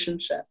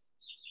relationship?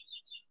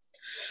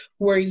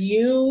 Were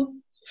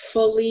you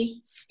fully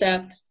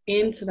stepped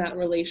into that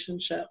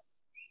relationship?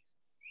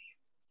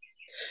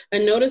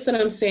 And notice that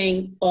I'm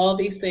saying all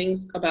these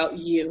things about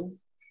you,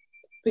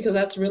 because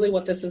that's really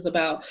what this is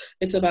about.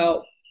 It's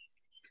about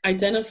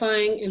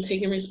identifying and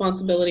taking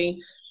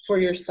responsibility for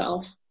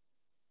yourself.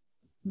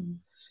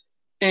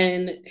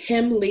 And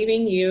him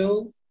leaving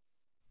you,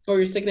 or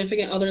your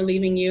significant other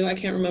leaving you, I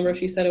can't remember if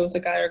you said it was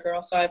a guy or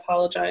girl, so I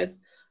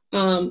apologize.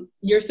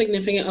 Your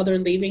significant other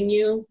leaving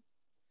you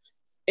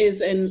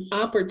is an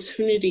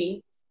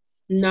opportunity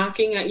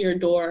knocking at your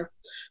door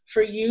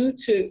for you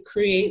to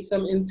create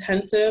some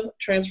intensive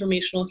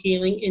transformational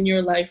healing in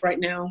your life right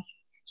now.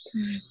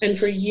 And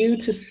for you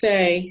to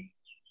say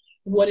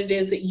what it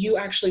is that you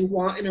actually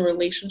want in a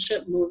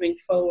relationship moving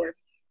forward.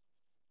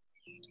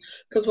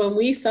 Because when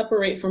we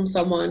separate from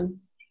someone,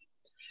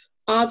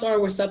 odds are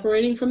we're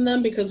separating from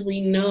them because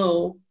we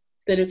know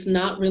that it's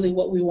not really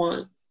what we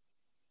want.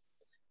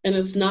 And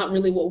it's not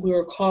really what we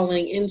were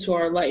calling into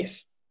our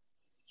life.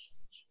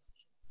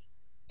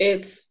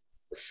 It's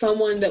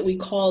someone that we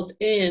called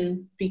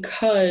in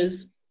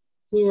because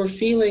we were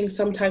feeling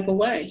some type of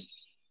way.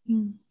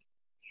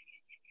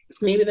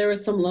 Maybe there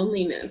was some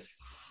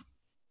loneliness.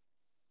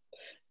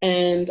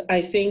 And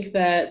I think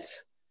that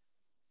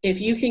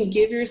if you can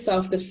give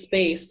yourself the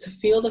space to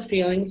feel the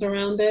feelings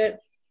around it,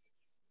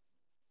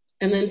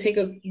 and then take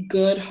a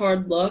good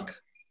hard look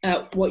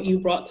at what you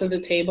brought to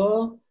the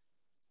table,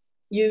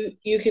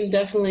 you can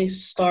definitely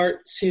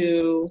start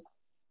to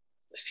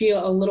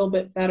feel a little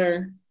bit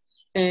better.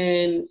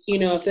 And, you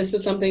know, if this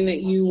is something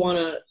that you want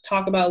to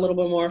talk about a little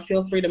bit more,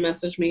 feel free to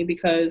message me,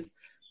 because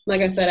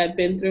like I said, I've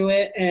been through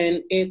it,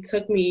 and it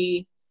took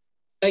me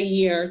a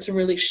year to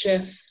really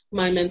shift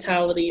my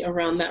mentality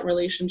around that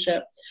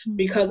relationship,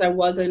 because I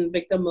was in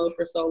victim mode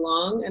for so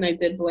long, and I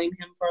did blame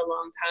him for a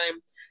long time.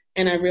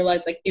 And I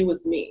realized, like, it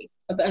was me.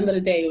 At the end of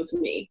the day, it was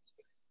me.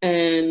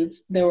 And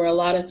there were a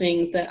lot of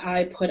things that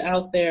I put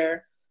out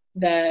there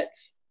that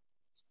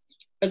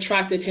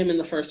attracted him in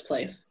the first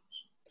place.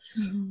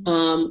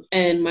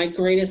 And my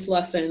greatest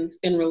lessons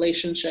in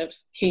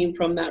relationships came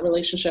from that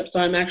relationship.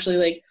 So I'm actually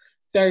like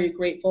very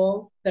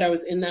grateful that I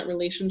was in that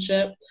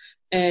relationship.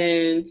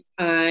 And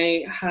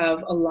I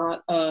have a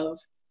lot of,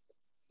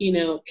 you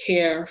know,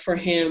 care for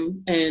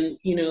him and,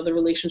 you know, the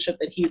relationship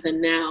that he's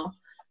in now.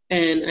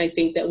 And I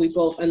think that we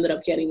both ended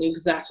up getting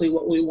exactly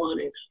what we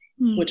wanted,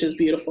 which is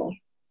beautiful.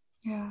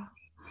 Yeah,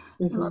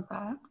 I love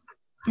that.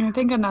 And I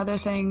think another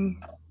thing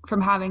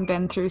from having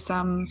been through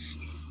some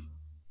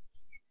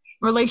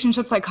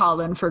relationships, I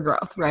call in for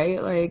growth,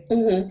 right? Like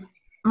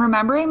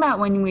remembering that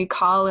when we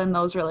call in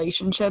those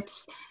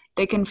relationships,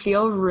 they can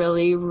feel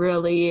really,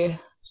 really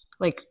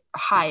like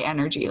high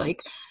energy,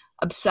 like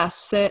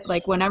obsessed.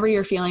 Like whenever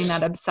you're feeling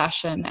that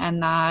obsession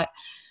and that,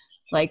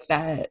 like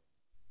that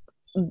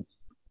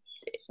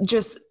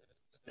just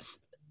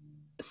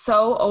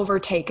so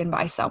overtaken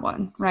by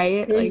someone,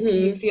 right? Like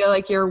you feel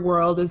like your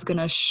world is going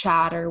to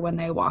shatter when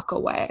they walk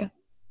away.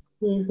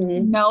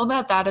 Know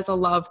that that is a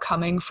love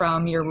coming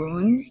from your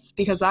wounds,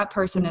 because that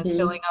person is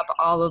filling up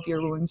all of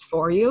your wounds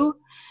for you.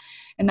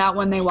 And that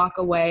when they walk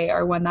away,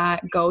 or when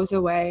that goes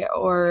away,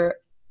 or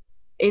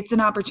it's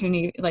an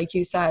opportunity, like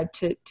you said,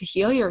 to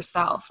heal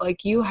yourself.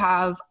 Like you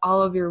have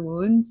all of your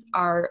wounds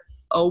are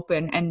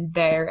open and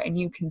there, and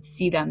you can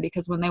see them,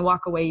 because when they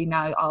walk away,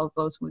 now all of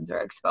those wounds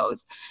are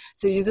exposed.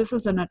 So use this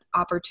as an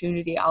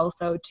opportunity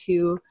also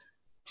to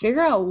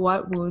figure out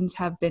what wounds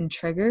have been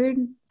triggered.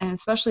 And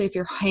especially if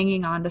you're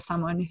hanging on to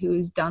someone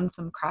who's done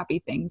some crappy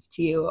things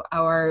to you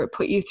or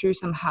put you through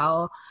some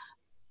hell,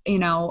 you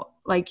know,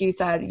 like you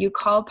said, you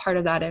called part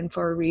of that in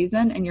for a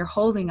reason, and you're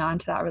holding on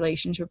to that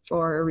relationship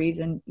for a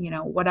reason. You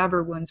know,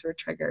 whatever wounds were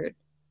triggered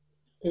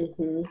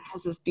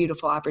has this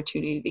beautiful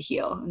opportunity to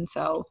heal. And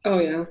so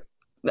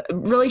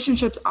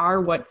relationships are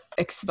what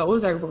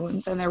expose our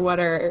wounds, and they're what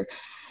are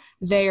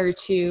there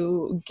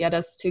to get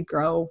us to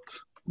grow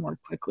more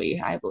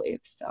quickly, I believe.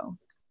 So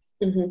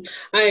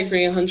I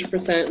agree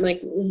 100%.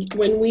 Like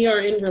when we are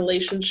in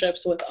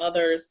relationships with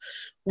others,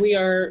 we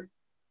are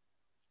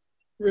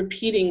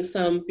repeating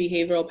some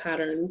behavioral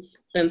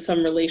patterns and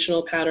some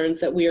relational patterns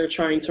that we are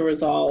trying to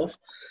resolve.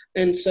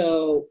 And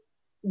so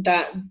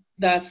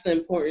that's the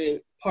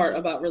important part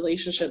about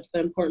relationships.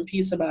 The important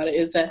piece about it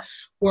is that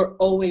we're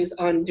always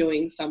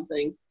undoing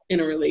something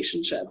in a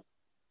relationship,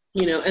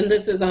 you know, and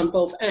this is on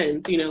both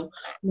ends. You know,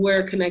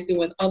 we're connecting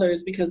with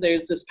others because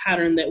there's this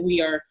pattern that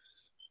we are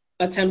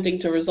attempting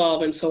to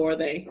resolve, and so are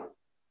they.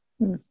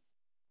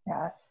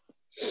 Yes,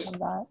 love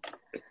that.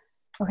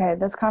 Okay,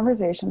 this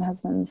conversation has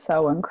been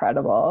so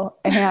incredible,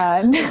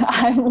 and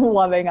I'm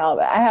loving all of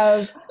it. I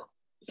have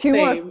two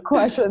more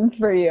questions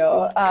for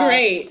you.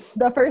 Great.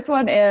 The first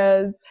one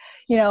is,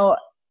 you know,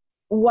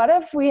 what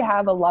if we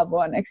have a loved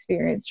one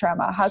experience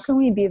trauma? How can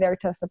we be there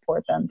to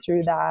support them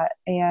through that?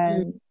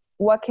 And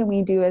what can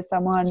we do as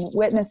someone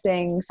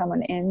witnessing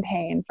someone in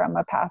pain from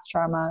a past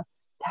trauma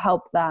to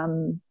help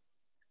them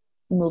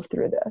move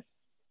through this?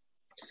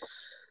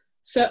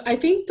 So I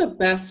think the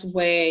best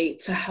way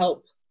to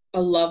help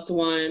a loved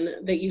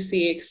one that you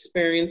see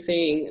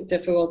experiencing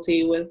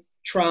difficulty with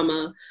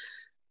trauma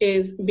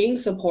is being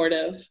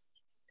supportive.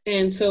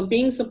 And so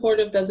being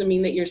supportive doesn't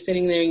mean that you're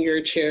sitting there and you're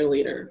a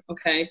cheerleader,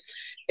 okay?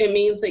 It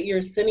means that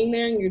you're sitting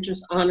there and you're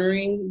just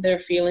honoring their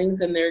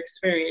feelings and their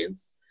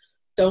experience.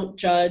 Don't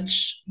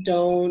judge,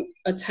 don't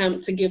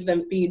attempt to give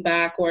them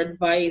feedback or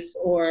advice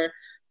or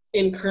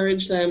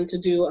encourage them to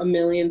do a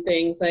million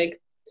things. Like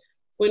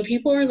when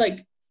people are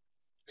like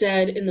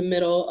dead in the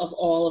middle of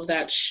all of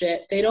that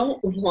shit, they don't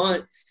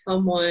want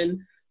someone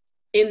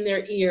in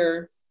their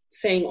ear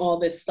saying all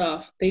this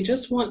stuff. They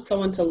just want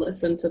someone to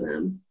listen to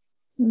them.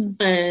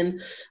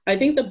 And I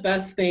think the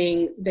best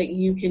thing that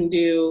you can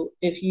do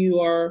if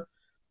you are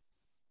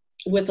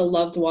with a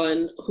loved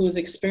one who's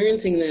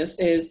experiencing this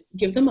is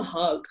give them a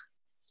hug.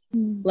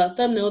 Let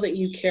them know that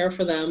you care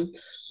for them.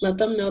 Let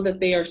them know that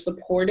they are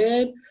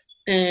supported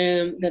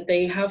and that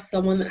they have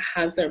someone that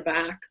has their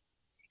back.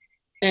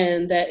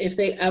 And that if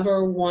they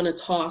ever want to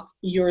talk,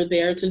 you're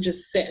there to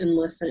just sit and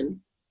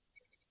listen.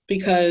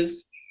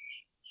 Because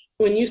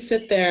when you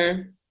sit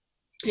there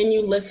and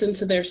you listen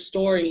to their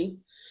story,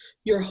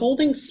 you're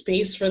holding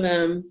space for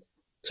them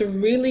to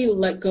really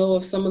let go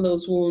of some of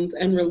those wounds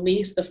and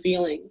release the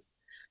feelings.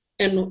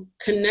 And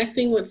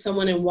connecting with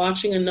someone and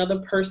watching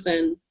another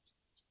person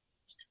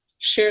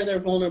share their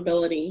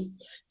vulnerability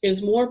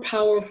is more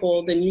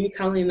powerful than you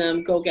telling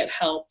them, go get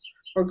help,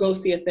 or go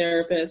see a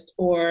therapist,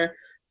 or,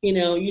 you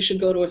know, you should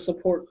go to a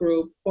support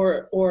group,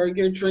 or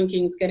your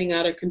drinking's getting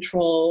out of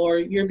control, or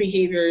your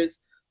behavior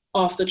is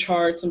off the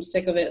charts, I'm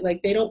sick of it.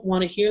 Like, they don't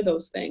want to hear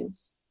those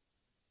things.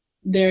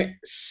 They're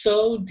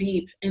so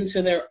deep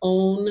into their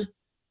own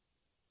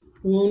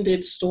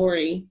wounded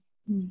story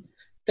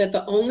that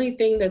the only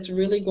thing that's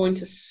really going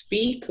to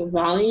speak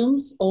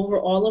volumes over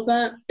all of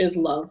that is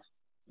love.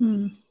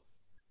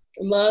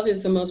 Love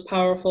is the most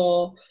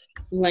powerful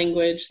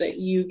language that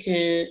you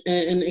can,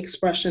 an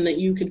expression that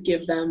you could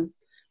give them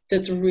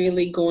that's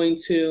really going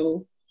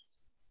to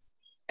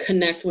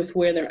connect with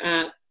where they're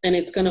at, and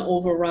it's going to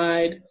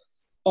override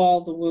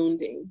all the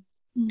wounding.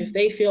 If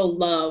they feel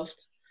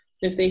loved,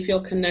 if they feel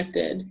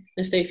connected,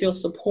 if they feel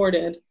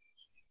supported,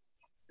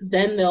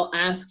 then they'll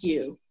ask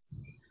you,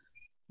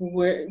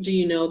 where do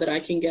you know that I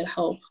can get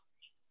help?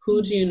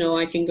 Who do you know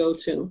I can go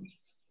to?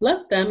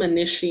 Let them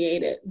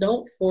initiate it.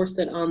 Don't force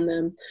it on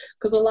them,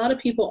 because a lot of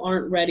people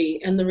aren't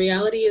ready. And the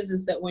reality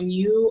is that when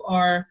you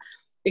are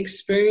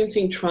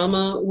experiencing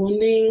trauma,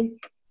 wounding,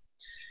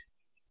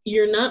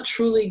 you're not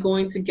truly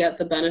going to get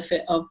the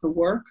benefit of the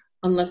work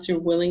unless you're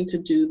willing to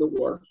do the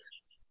work.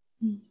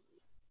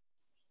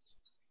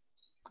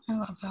 I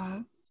love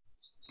that.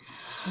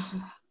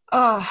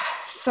 Oh,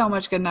 so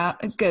much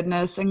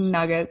goodness and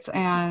nuggets.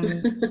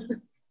 And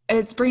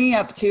it's bringing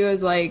up too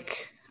is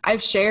like,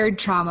 I've shared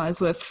traumas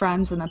with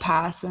friends in the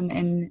past.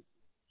 And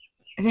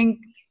I think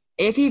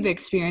if you've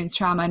experienced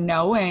trauma,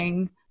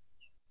 knowing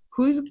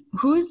who's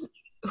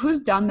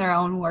done their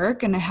own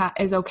work and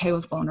is okay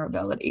with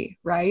vulnerability,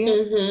 right?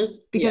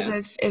 Because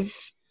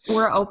if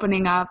we're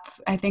opening up,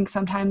 I think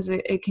sometimes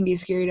it can be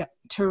scary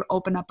to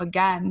open up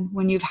again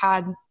when you've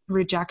had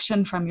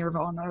rejection from your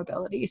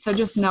vulnerability. So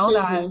just know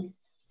that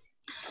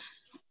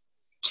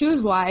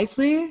choose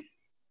wisely.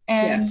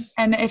 And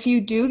if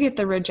you do get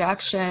the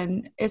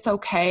rejection, it's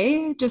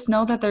okay. Just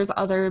know that there's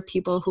other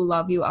people who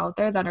love you out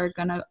there that are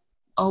going to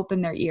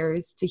open their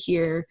ears to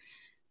hear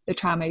the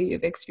trauma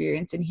you've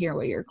experienced and hear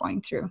what you're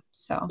going through.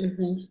 So,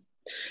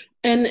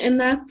 and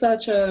that's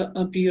such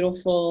a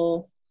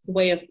beautiful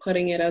way of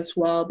putting it as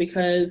well,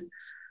 because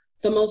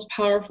the most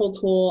powerful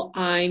tool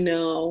I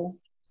know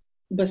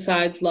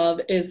besides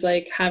love is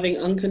like having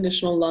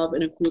unconditional love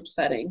in a group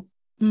setting.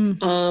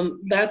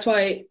 That's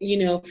why, you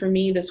know, for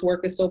me, this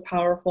work is so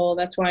powerful.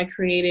 That's why I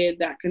created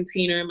that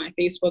container in my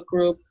Facebook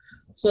group,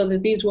 so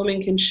that these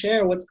women can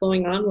share what's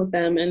going on with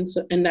them. And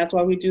that's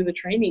why we do the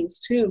trainings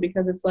too,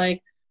 because it's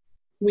like,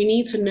 we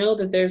need to know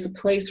that there's a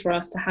place for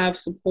us to have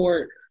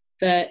support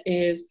that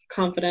is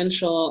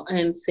confidential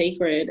and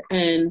sacred.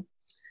 And,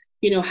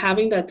 you know,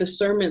 having that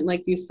discernment,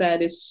 like you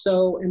said, is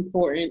so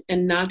important,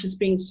 and not just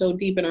being so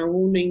deep in our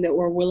wounding that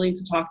we're willing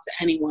to talk to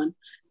anyone.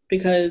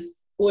 Because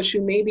what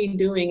you may be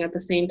doing at the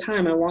same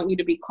time, I want you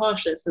to be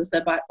cautious, is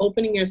that by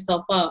opening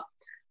yourself up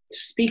to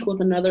speak with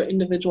another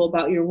individual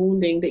about your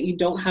wounding that you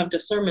don't have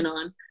discernment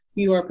on,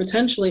 you are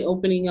potentially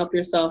opening up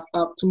yourself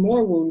up to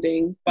more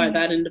wounding by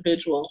that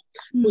individual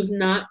who's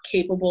not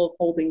capable of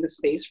holding the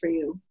space for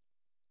you.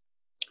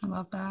 I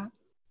love that.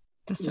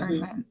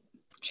 Discernment.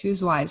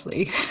 Choose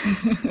wisely.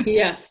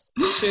 Yes,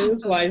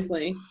 choose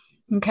wisely.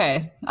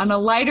 Okay. On a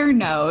lighter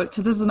note,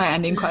 so this is my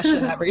ending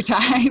question every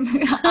time.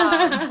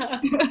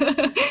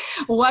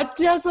 What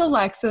does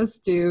Alexis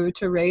do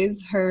to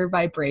raise her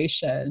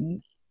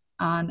vibration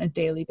on a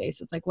daily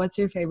basis? Like, what's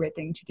your favorite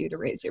thing to do to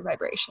raise your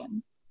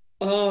vibration?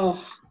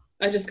 Oh,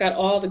 I just got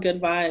all the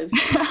good vibes.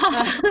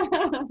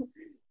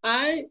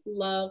 I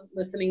love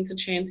listening to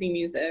chanting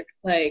music.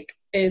 Like,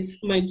 it's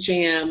my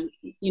jam.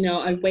 You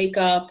know, I wake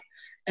up,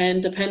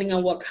 and depending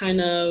on what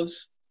kind of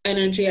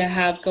energy I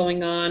have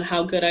going on,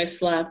 how good I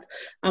slept,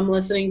 I'm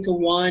listening to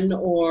 1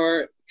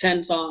 or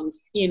 10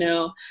 songs, you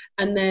know,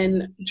 and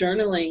then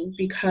journaling,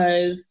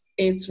 because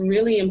it's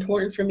really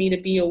important for me to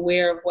be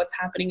aware of what's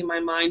happening in my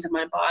mind and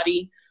my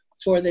body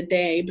for the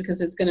day,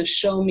 because it's going to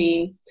show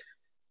me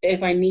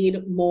if I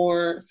need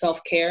more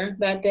self-care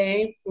that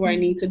day, or I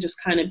need to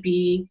just kind of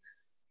be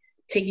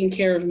taking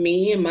care of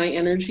me and my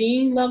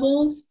energy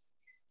levels.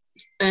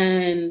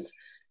 And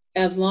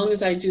as long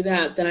as I do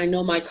that, then I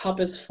know my cup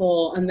is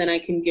full, and then I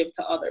can give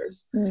to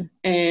others.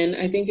 And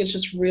I think it's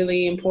just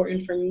really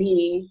important for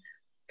me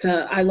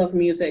I love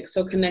music.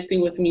 So connecting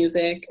with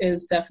music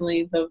is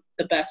definitely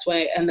the best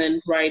way. And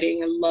then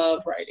writing, I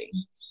love writing.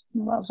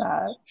 Love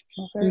that.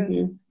 Those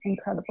are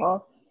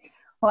incredible.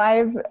 Well,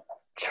 I've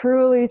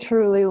truly,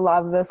 truly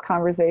loved this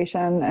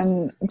conversation,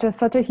 and just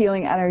such a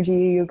healing energy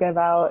you give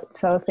out.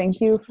 So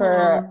thank you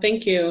for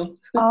thank you.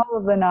 all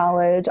of the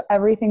knowledge,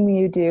 everything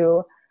you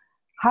do.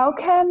 How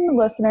can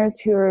listeners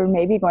who are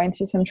maybe going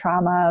through some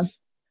trauma,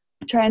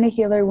 trying to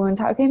heal their wounds,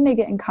 how can they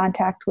get in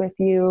contact with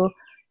you?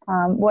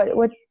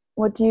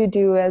 What do you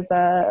do as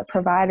a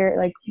provider?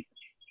 Like,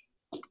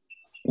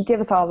 give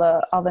us all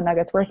the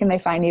nuggets. Where can they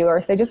find you? Or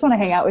if they just want to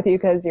hang out with you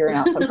because you're an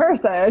awesome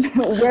person,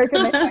 where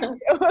can they find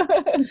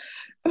you?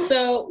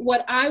 So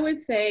what I would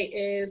say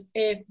is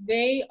if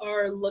they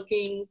are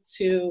looking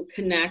to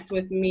connect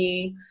with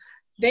me,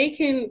 they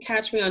can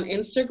catch me on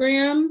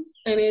Instagram,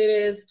 and it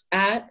is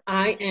at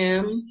I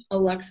am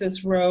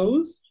Alexis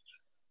Rose,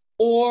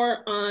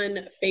 or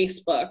on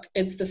Facebook.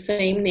 It's the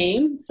same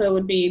name. So it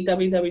would be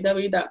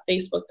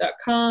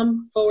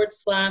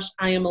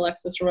www.facebook.com/I am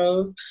Alexis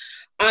Rose.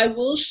 I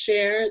will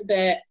share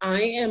that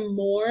I am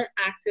more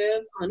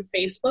active on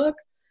Facebook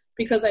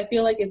because I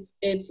feel like it's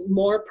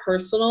more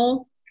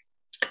personal,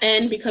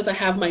 and because I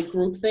have my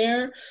group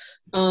there.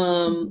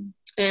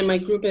 And my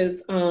group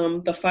is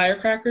the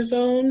Firecracker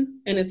Zone,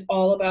 and it's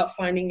all about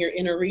finding your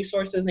inner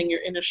resources and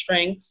your inner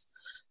strengths,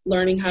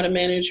 learning how to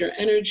manage your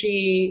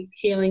energy,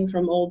 healing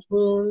from old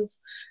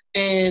wounds.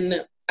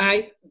 And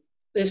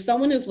if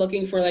someone is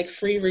looking for like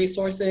free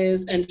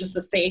resources and just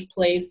a safe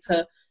place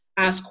to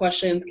ask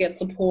questions, get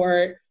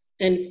support,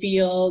 and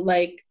feel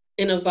like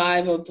in a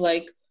vibe of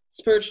like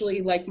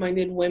spiritually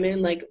like-minded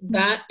women, like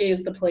that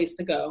is the place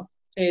to go.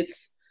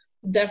 It's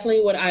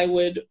definitely what I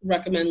would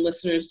recommend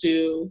listeners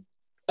do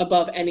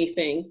above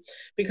anything,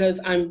 because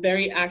I'm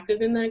very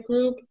active in that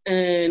group,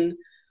 and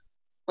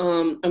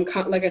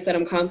like I said,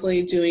 I'm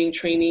constantly doing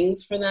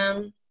trainings for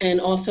them.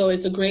 And also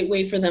it's a great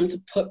way for them to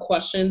put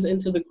questions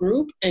into the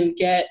group and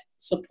get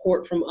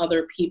support from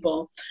other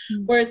people.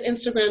 Whereas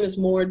Instagram is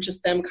more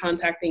just them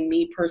contacting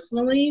me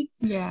personally,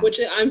 which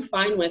I'm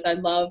fine with. I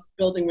love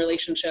building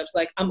relationships.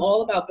 Like I'm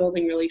all about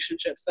building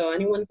relationships. So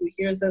anyone who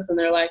hears this and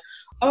they're like,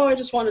 oh, I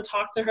just want to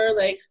talk to her,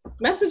 like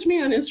message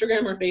me on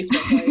Instagram or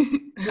Facebook.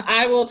 Like,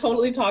 I will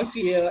totally talk to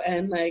you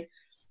and like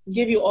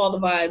give you all the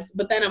vibes,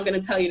 but then I'm going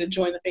to tell you to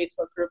join the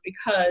Facebook group,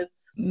 because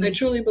I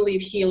truly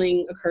believe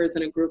healing occurs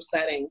in a group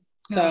setting.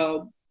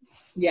 So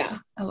yeah.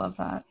 I love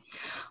that.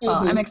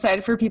 Well, I'm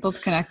excited for people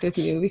to connect with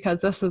you, because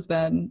this has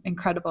been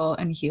incredible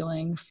and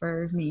healing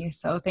for me.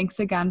 So thanks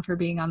again for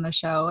being on the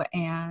show,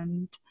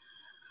 and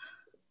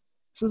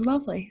this was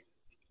lovely.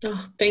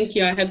 Oh, thank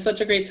you. I had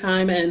such a great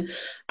time. And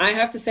I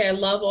have to say, I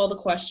love all the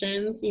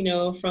questions,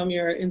 from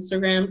your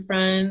Instagram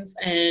friends,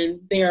 and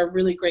they are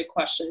really great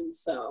questions.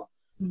 So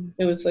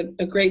it was a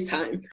great time.